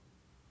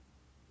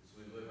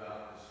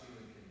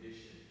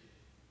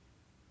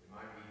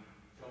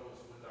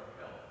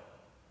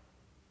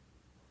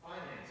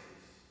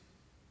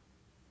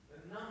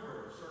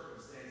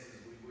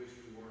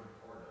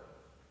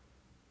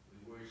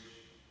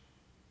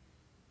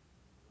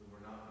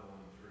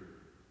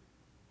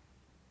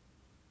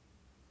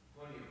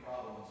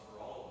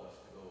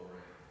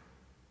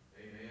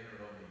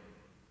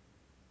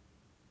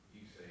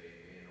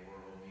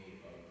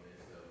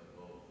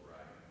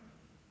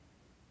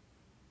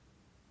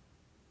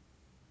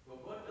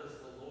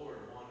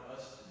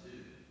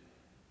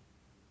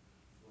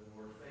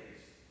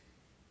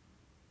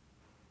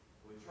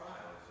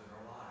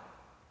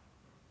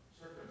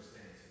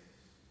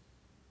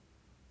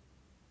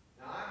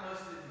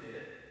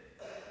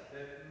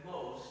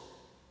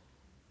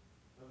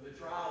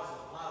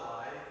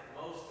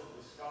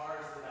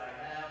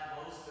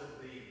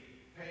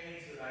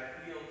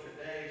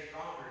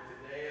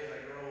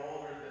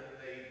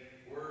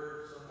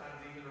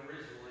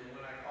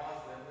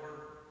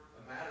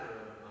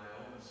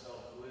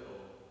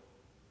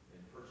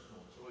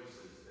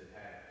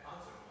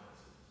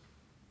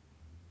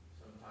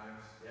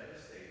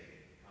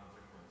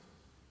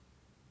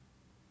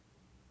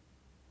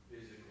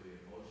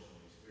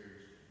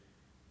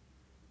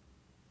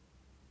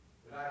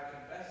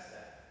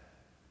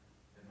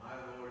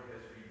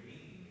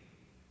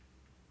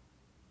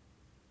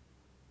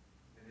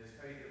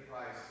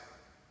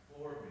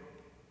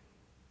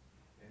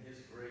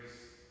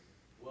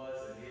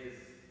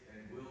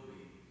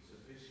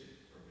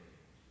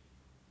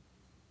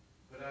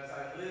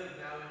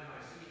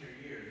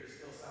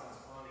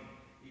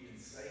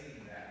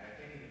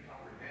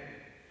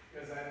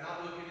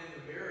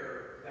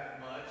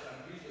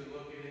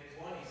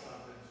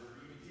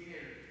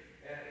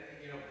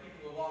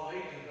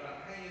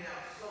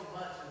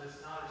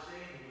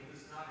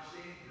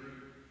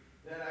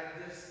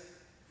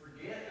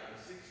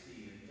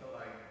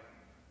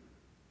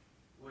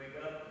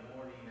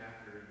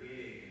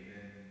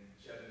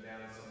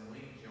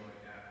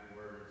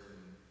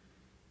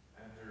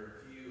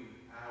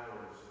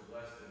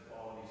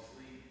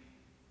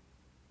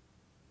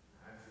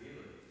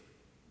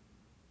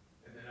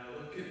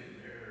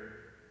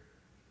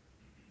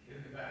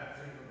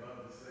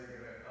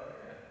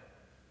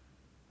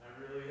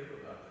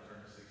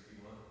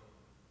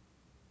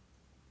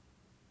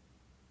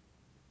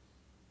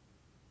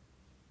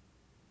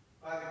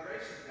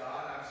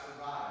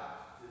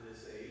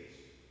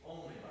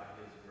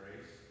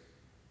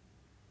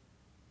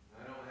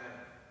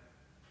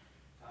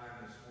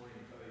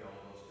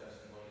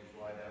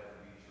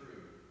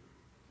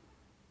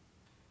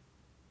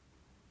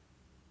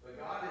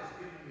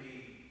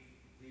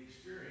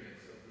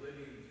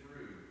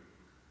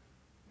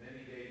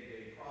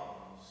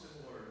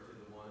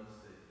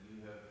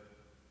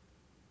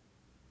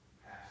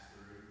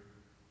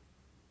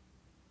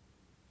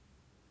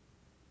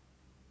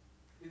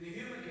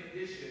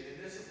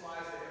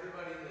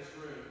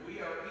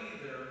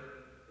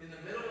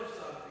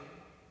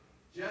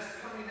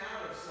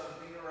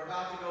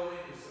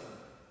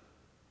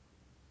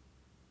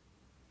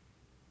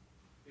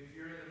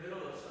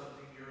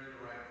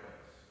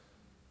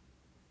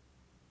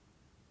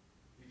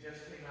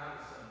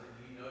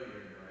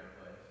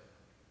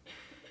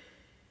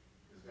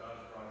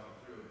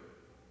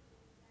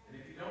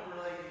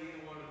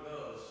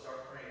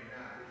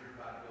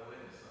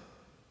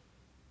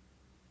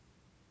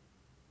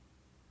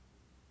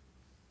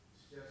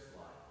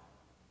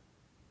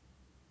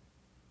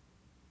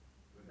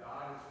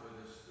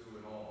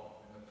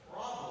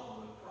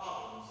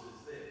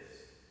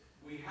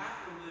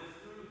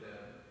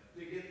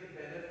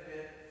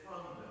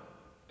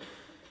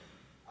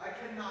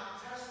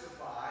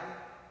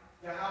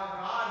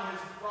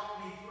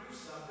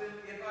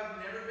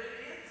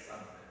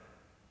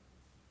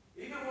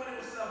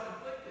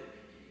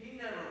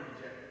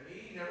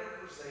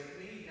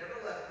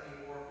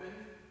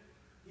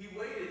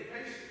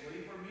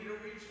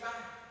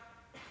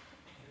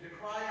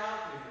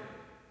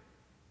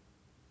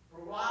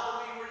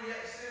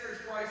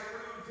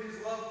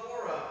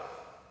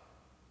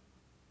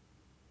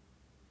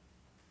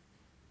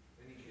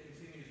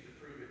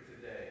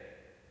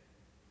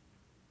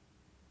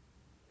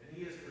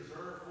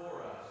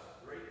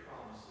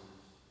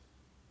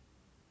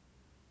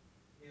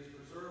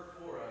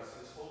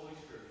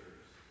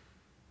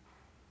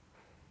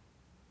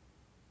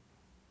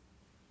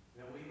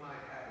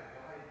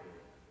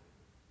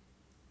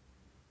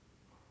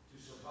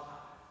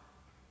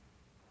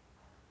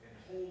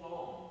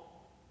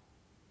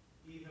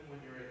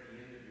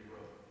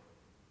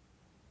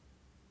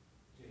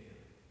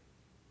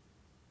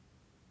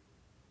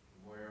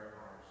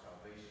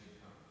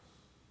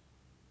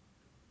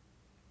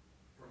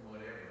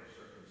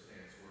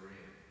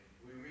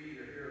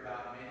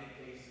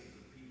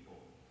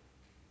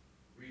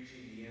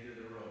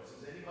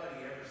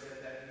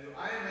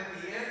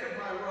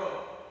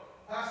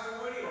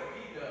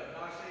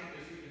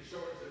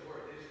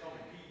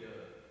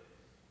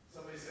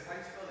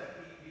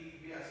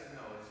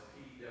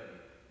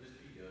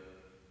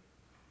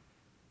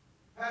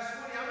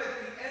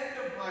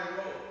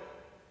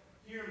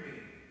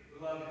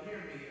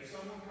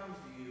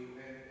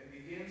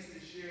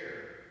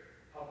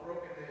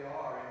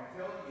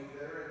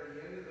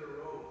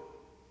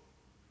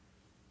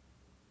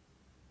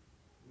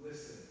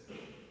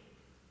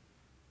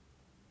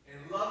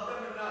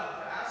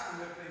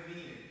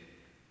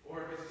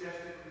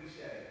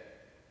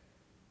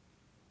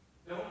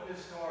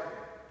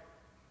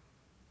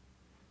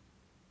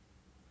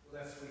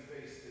 lest we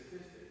face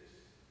statistics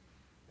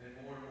and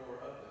more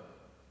of them.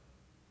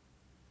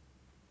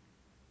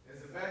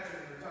 As a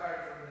veteran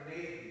retired from the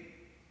Navy,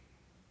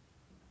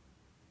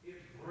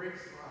 it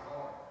breaks my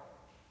heart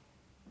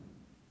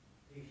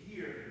to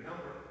hear the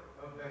number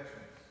of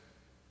veterans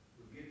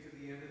who get to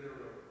the end of their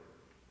rope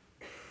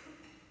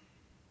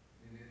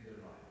and end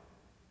their life.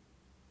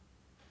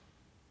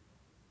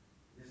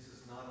 This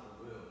is not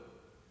the will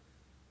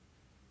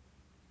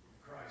of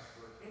Christ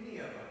for any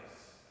of us.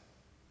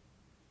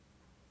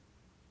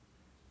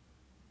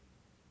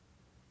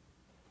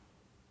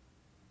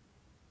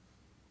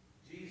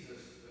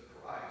 Jesus, the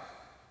Christ,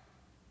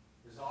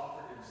 has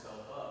offered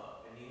himself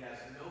up, and he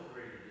has no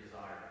greater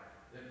desire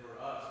than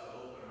for us to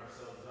open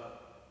ourselves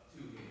up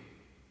to him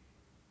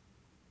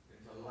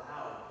and to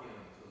allow him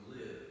to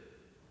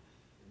live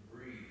and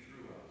breathe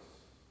through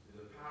us through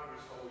the power of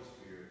his Holy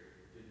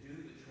Spirit to do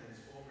the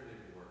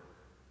transformative work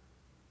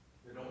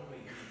that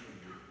only he can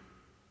do.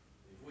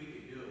 If we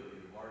could do it,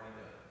 we would have already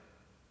done it.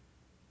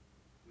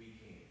 We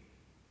can't.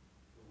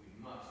 But we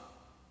must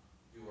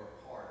do our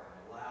part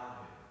and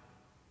allow him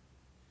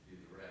to do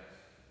the rest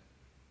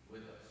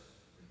with us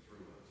and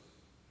through us.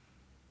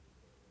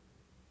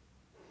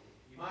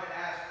 You might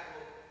ask,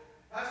 well,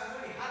 Pastor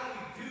Woody, how do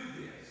we do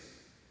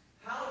this?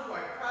 How do I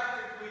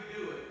practically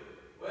do it?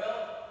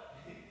 Well,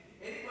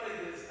 anybody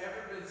that's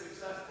ever been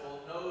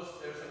successful knows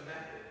there's a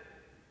method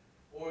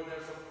or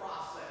there's a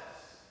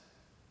process.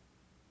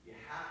 You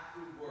have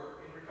to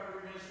work. In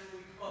recovery ministry,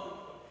 we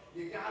call it,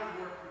 you got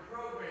to work your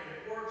program.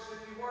 It works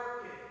if you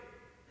work it.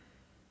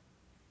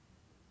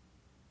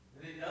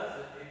 And it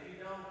doesn't if you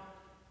don't.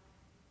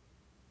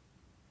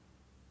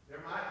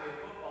 There might be a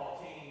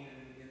football team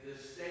in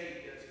this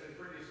state that's been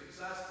pretty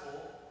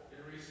successful in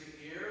recent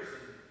years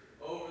and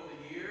over the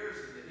years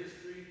and the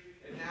history,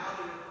 and now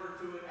they refer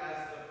to it as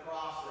the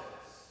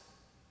process.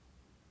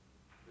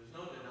 There's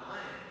no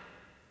denying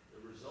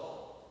the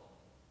result.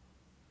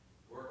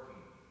 Working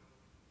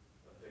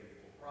a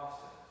faithful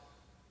process.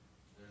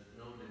 There's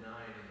no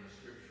denying in the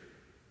scripture.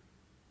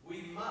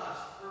 We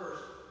must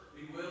first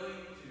be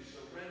willing to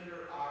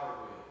surrender our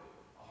will.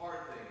 A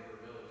hard thing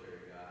for a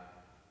military guy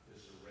to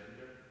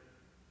surrender.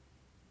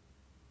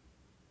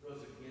 It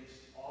goes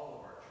against all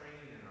of our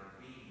training and our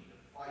being to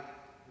fight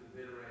to the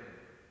bitter end.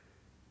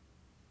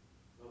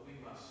 But we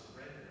must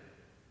surrender.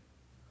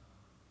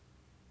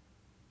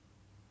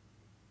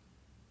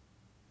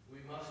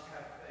 We must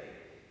have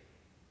faith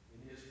in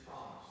his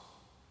promise,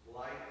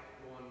 like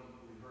the one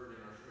we heard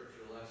in our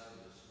scripture lesson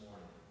this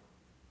morning,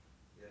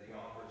 that he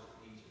offers to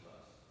each of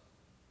us.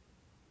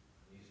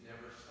 He's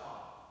never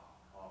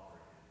stopped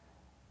offering it.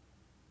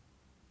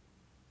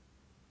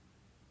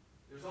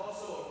 There's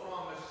also a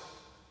promise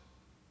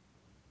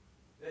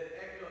that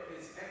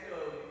is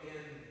echoed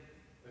in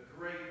the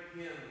great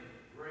hymn,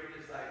 Great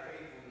is Thy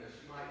Faithfulness.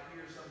 You might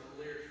hear some of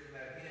the lyrics from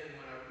that hymn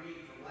when I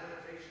read from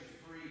Lamentations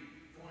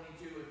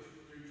 3:22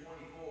 through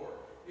 24.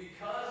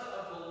 Because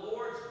of the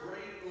Lord's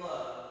great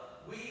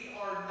love, we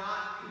are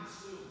not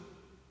consumed.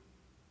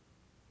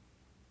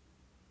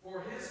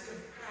 For his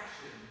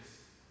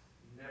compassions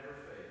never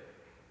fail.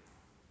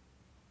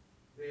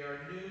 They are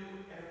new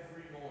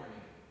every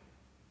morning.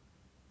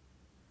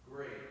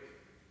 Great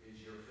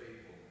is your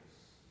faithfulness.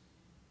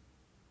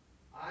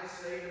 I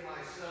say to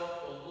myself,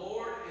 the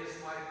Lord is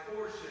my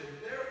portion,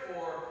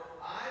 therefore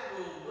I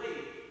will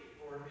wait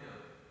for him.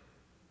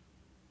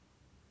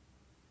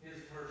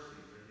 His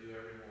mercies are new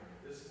every morning.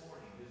 This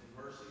morning, his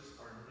mercies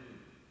are new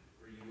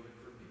for you and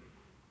for me.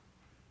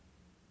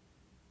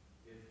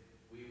 If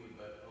we would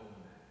but own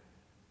that,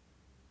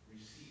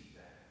 receive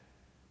that,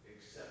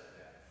 accept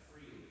that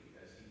freely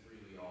as he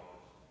freely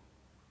offers it.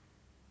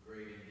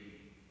 Great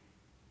indeed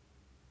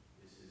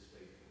is his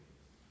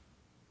faithfulness.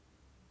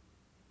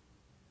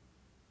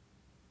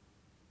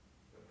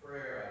 A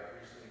prayer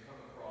I've recently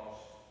come across.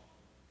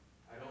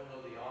 I don't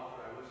know the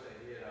author. I wish I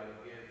did. I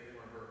would give him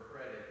or her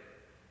credit.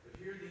 But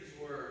hear these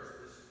words,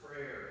 this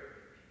prayer.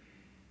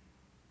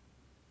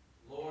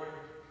 Lord,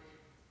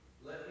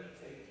 let me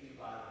take you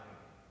by the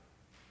hand.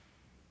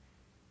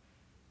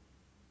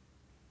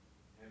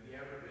 Have you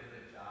ever been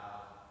a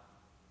child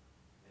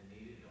and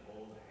needed to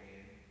hold a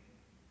hand?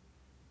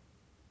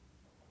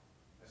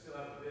 I still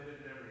have a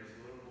vivid memory as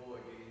a little boy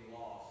getting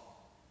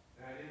lost.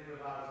 And I didn't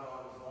realize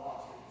I was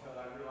lost until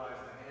I realized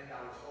the hand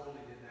I was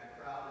holding in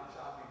that crowded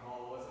shopping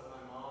mall wasn't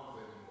my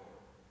mom's anymore.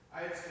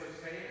 I had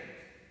switched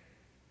hands.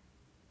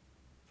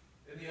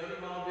 And the other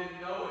mom didn't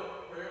know it.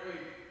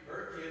 Apparently,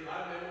 her kid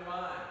might have been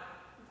mine.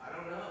 I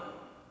don't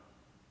know.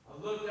 I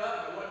looked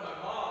up and it wasn't my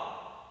mom.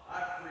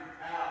 I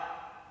freaked out,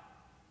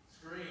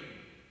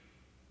 screamed.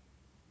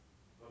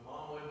 But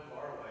mom wasn't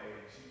far away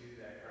and she knew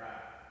that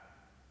cry.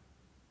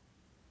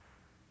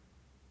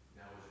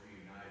 Now was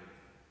reunited.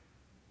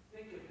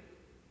 Think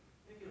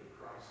of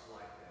Christ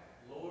like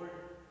that. Lord,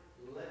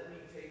 let me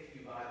take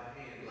you by the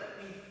hand. Let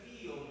me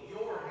feel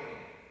your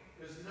hand.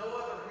 There's no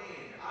other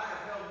hand. I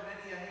have held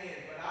many a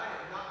hand, but I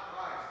am not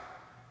Christ.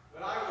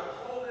 But I will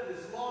hold it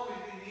as long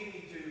as you need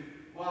me to,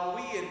 while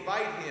we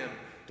invite him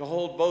to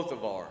hold both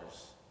of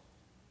ours.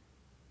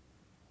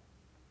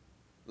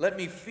 Let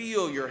me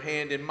feel your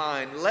hand in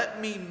mine. Let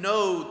me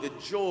know the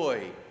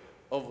joy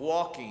of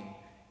walking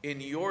in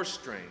your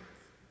strength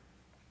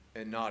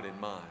and not in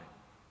mine.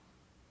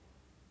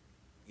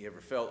 You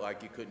ever felt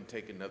like you couldn't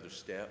take another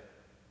step?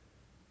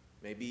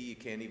 Maybe you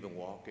can't even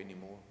walk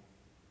anymore.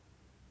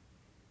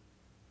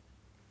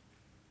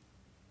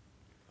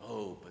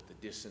 Oh, but the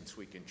distance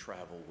we can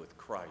travel with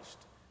Christ,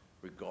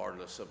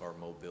 regardless of our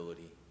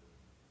mobility.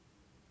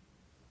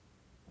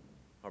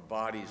 Our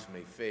bodies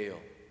may fail,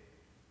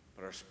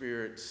 but our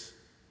spirits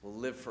will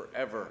live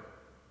forever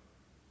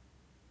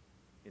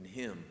in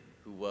Him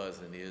who was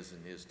and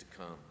is to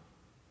come.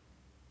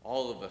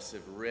 All of us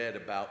have read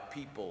about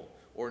people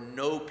or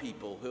know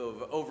people who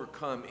have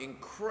overcome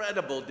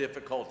incredible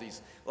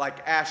difficulties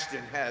like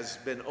Ashton has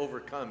been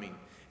overcoming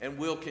and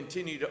will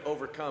continue to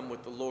overcome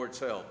with the Lord's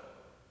help.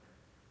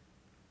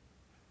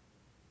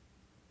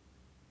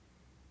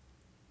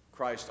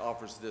 Christ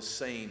offers this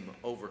same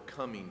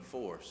overcoming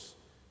force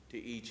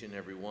to each and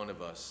every one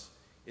of us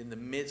in the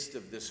midst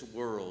of this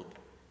world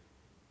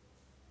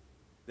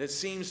that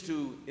seems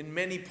to, in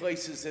many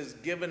places, has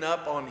given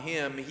up on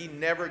Him. He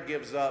never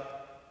gives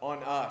up on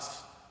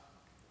us.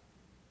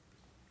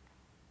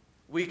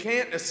 We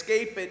can't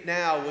escape it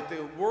now with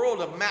the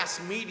world of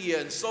mass media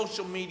and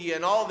social media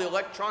and all the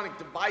electronic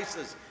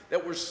devices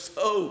that we're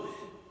so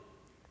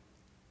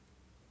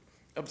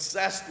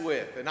obsessed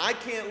with. And I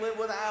can't live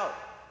without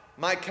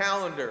my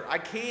calendar. I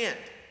can't.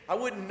 I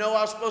wouldn't know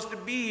I was supposed to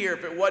be here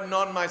if it wasn't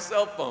on my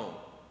cell phone.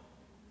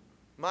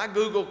 My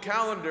Google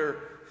Calendar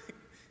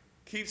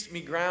keeps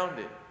me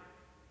grounded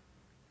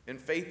and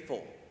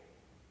faithful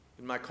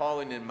in my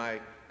calling and my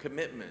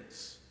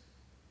commitments.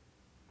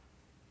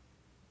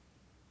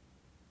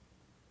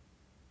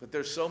 But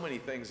there's so many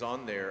things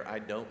on there I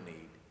don't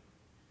need.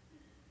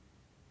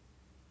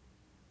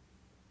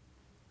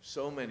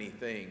 So many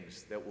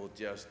things that will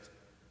just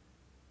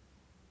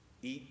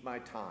eat my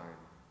time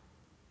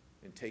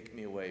and take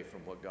me away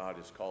from what God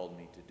has called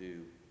me to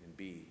do and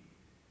be.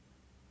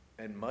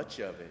 And much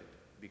of it,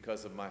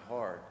 because of my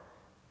heart,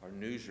 are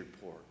news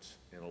reports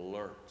and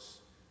alerts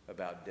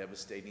about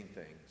devastating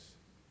things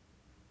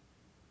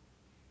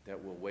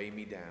that will weigh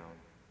me down.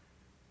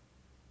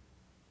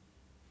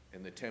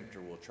 And the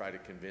tempter will try to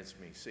convince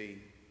me, see,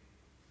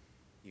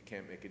 you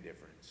can't make a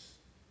difference.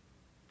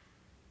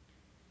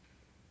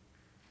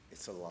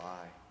 It's a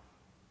lie.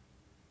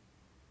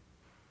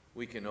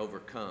 We can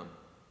overcome.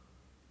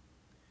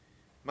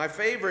 My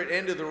favorite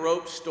end of the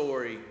rope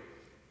story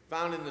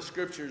found in the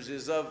scriptures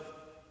is of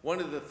one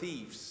of the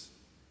thieves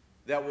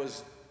that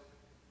was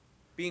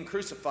being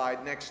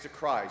crucified next to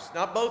Christ.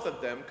 Not both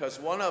of them, because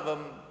one of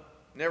them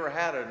never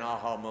had an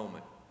aha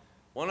moment.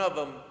 One of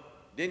them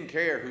didn't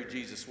care who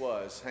Jesus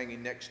was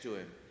hanging next to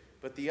him,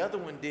 but the other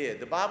one did.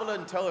 The Bible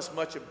doesn't tell us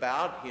much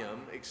about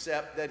him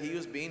except that he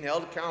was being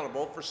held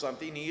accountable for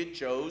something he had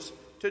chose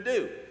to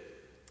do.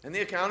 And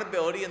the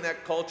accountability in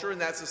that culture, in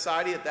that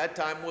society at that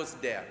time, was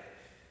death.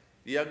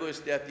 The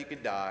ugliest death you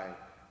could die,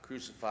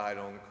 crucified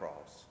on the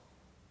cross.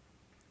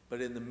 But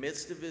in the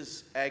midst of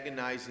his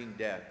agonizing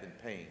death and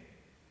pain,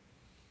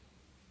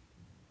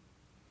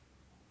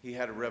 he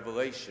had a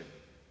revelation.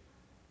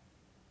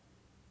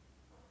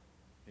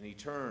 And he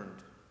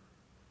turned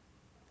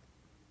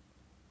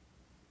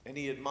and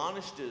he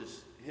admonished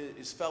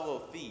his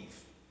fellow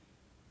thief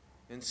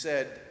and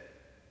said,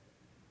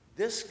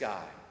 this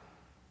guy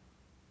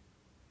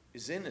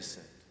is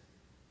innocent.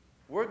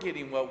 We're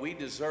getting what we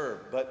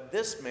deserve, but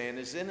this man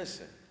is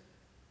innocent.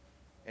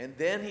 And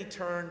then he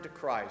turned to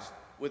Christ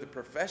with a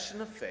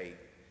profession of faith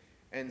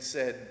and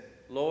said,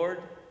 Lord,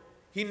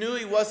 he knew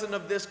he wasn't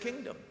of this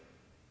kingdom.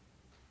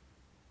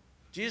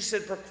 Jesus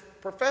said,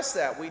 profess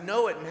that. We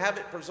know it and have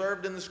it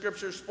preserved in the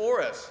scriptures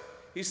for us.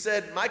 He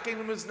said, my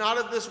kingdom is not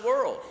of this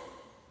world.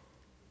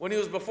 When he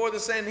was before the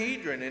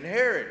Sanhedrin and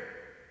Herod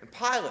and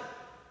Pilate,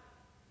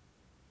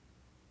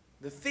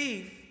 the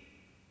thief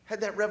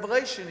had that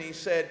revelation. He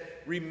said,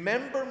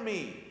 remember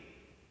me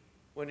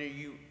when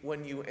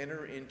you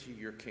enter into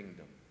your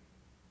kingdom.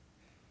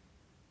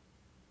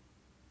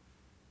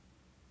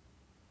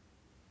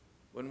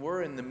 When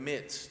we're in the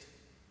midst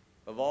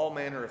of all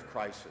manner of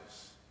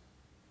crisis,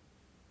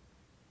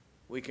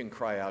 we can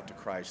cry out to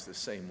Christ the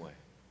same way.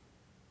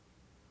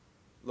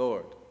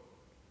 Lord,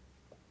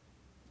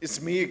 it's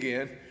me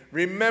again.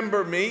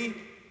 Remember me.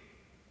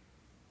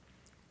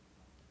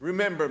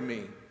 Remember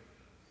me.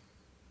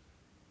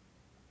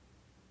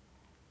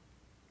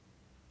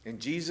 And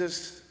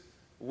Jesus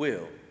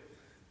will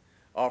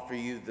offer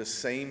you the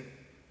same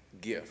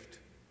gift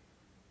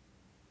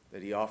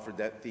that he offered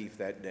that thief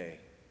that day.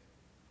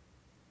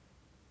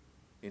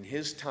 In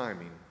his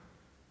timing,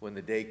 when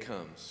the day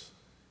comes,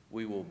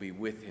 we will be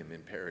with him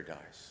in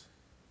paradise.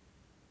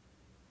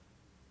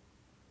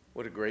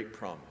 What a great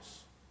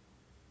promise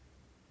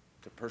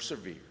to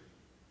persevere.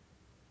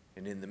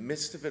 And in the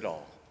midst of it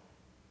all,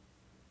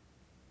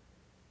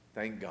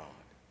 thank God,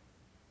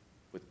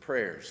 with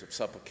prayers of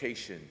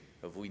supplication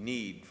of we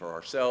need for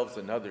ourselves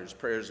and others,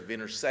 prayers of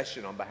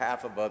intercession on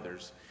behalf of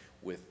others,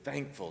 with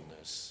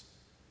thankfulness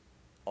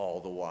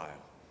all the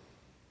while.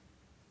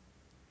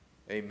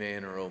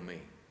 Amen or oh me.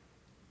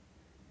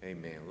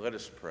 Amen. Let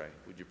us pray.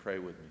 Would you pray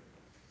with me?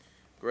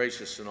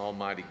 Gracious and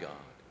almighty God,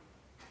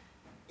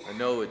 I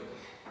know it,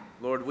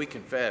 Lord, we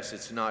confess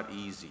it's not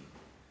easy.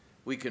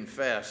 We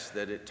confess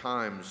that at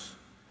times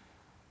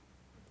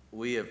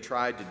we have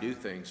tried to do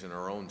things in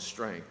our own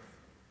strength,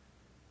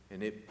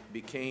 and it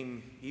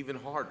became even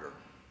harder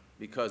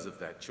because of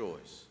that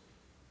choice.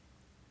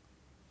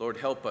 Lord,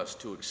 help us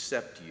to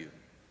accept you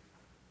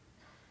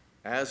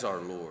as our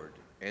Lord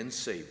and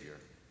Savior,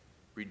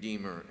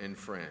 Redeemer and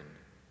friend,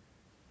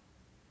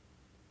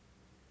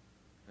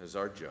 as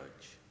our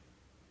judge,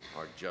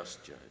 our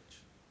just judge.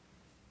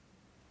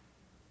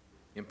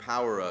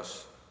 Empower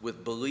us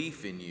with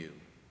belief in you,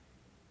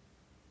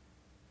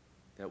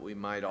 that we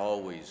might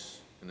always,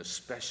 and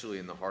especially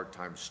in the hard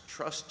times,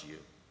 trust you,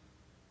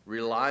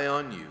 rely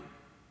on you,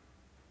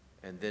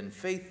 and then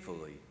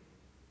faithfully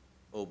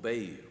obey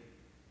you.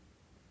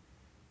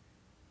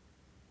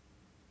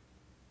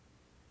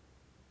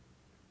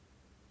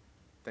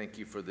 Thank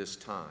you for this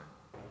time,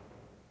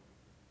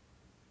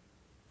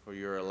 for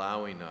your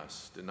allowing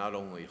us to not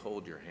only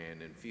hold your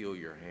hand and feel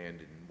your hand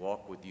and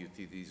walk with you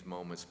through these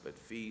moments, but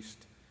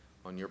feast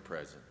on your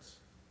presence.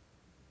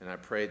 And I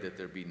pray that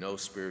there be no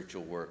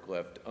spiritual work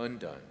left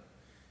undone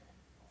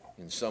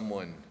in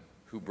someone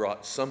who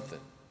brought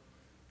something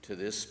to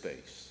this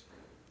space,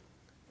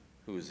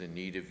 who is in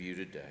need of you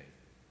today.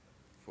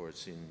 For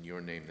it's in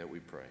your name that we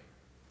pray.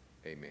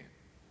 Amen.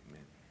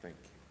 Amen. Thank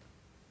you.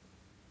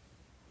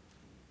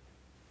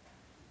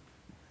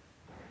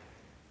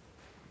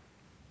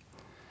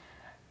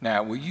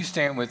 Now, will you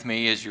stand with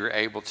me as you're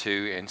able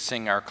to and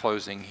sing our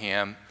closing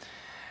hymn?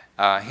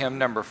 Hymn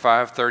number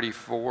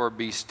 534,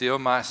 Be Still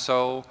My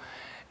Soul.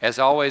 As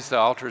always, the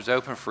altar is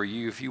open for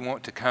you. If you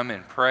want to come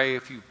and pray,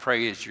 if you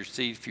pray as your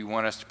seat, if you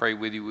want us to pray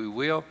with you, we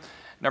will.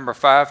 Number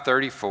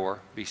 534,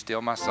 Be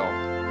Still My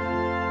Soul.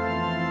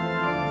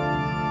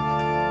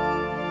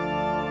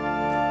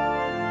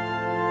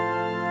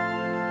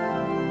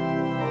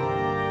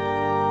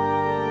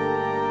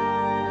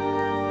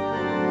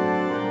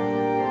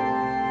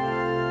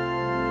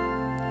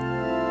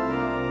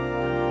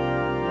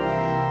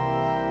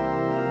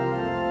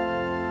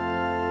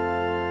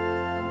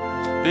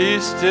 Be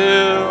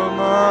still,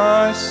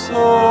 my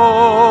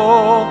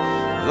soul,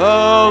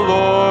 the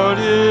Lord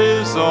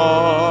is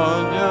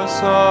on your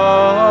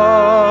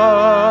side.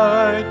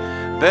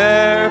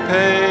 Bear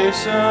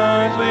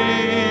patiently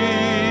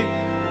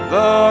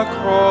the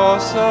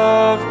cross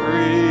of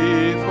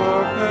grief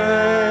or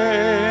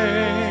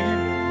pain.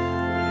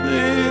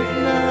 Leave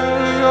not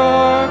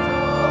your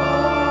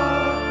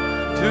God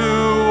to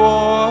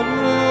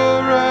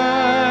order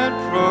and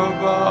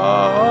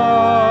provide.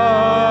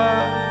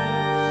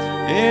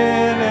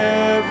 In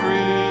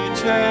every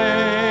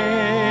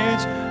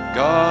change,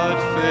 God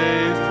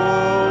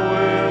faithful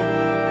will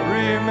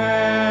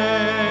remain.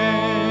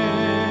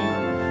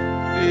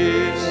 Be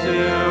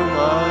still,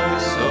 my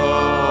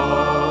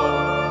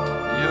soul,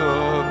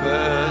 your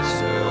best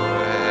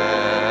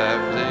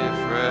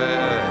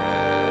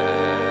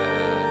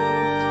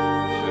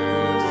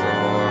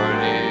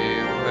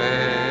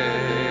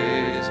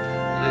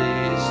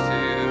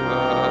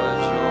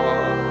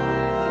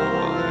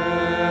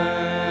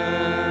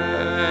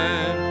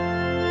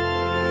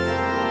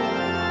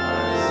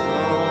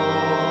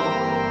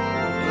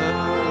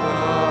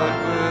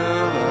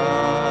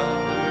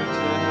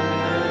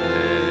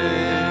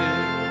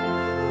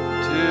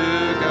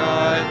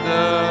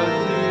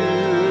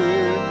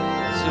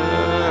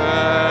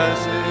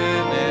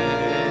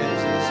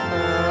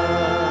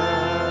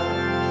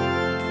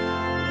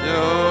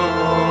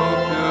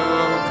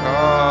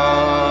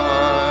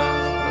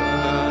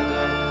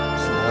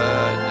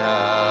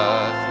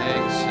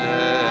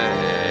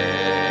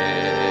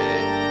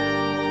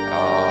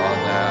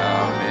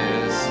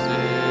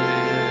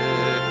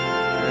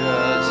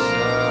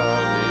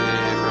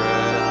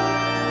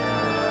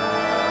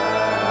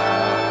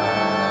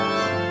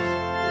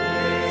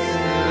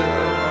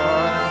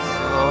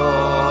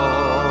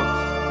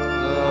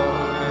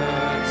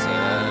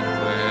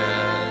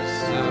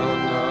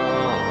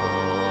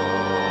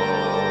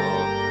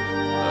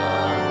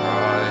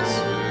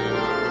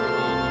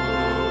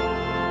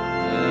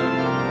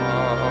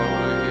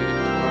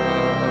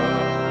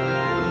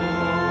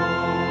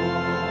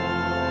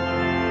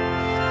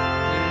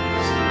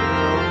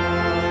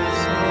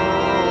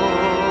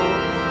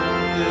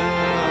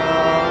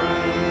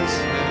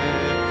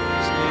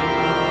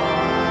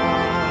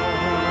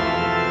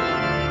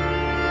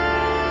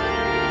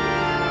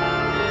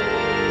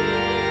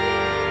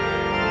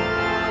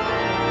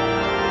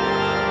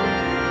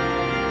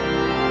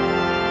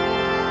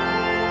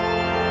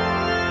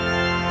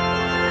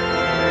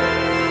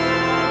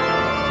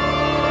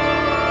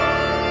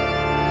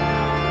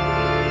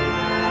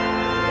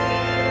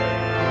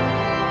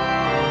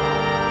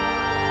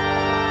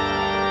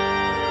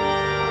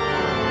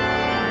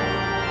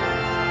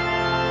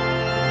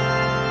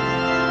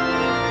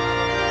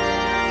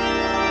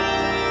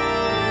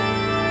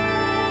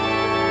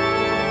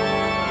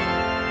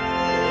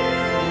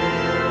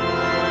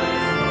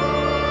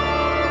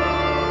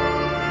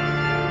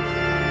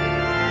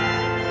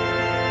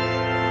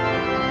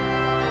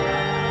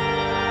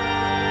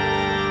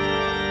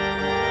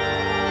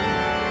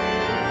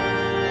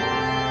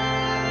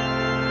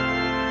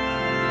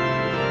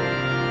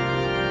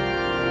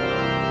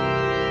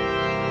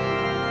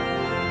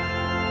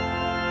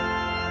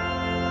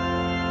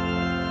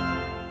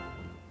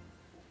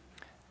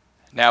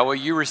Now will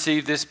you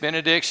receive this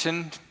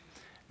benediction?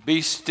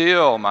 Be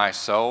still, my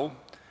soul.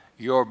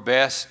 Your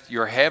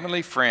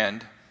heavenly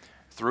friend,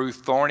 through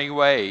thorny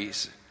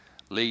ways,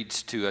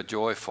 leads to a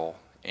joyful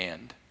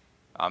end.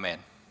 Amen.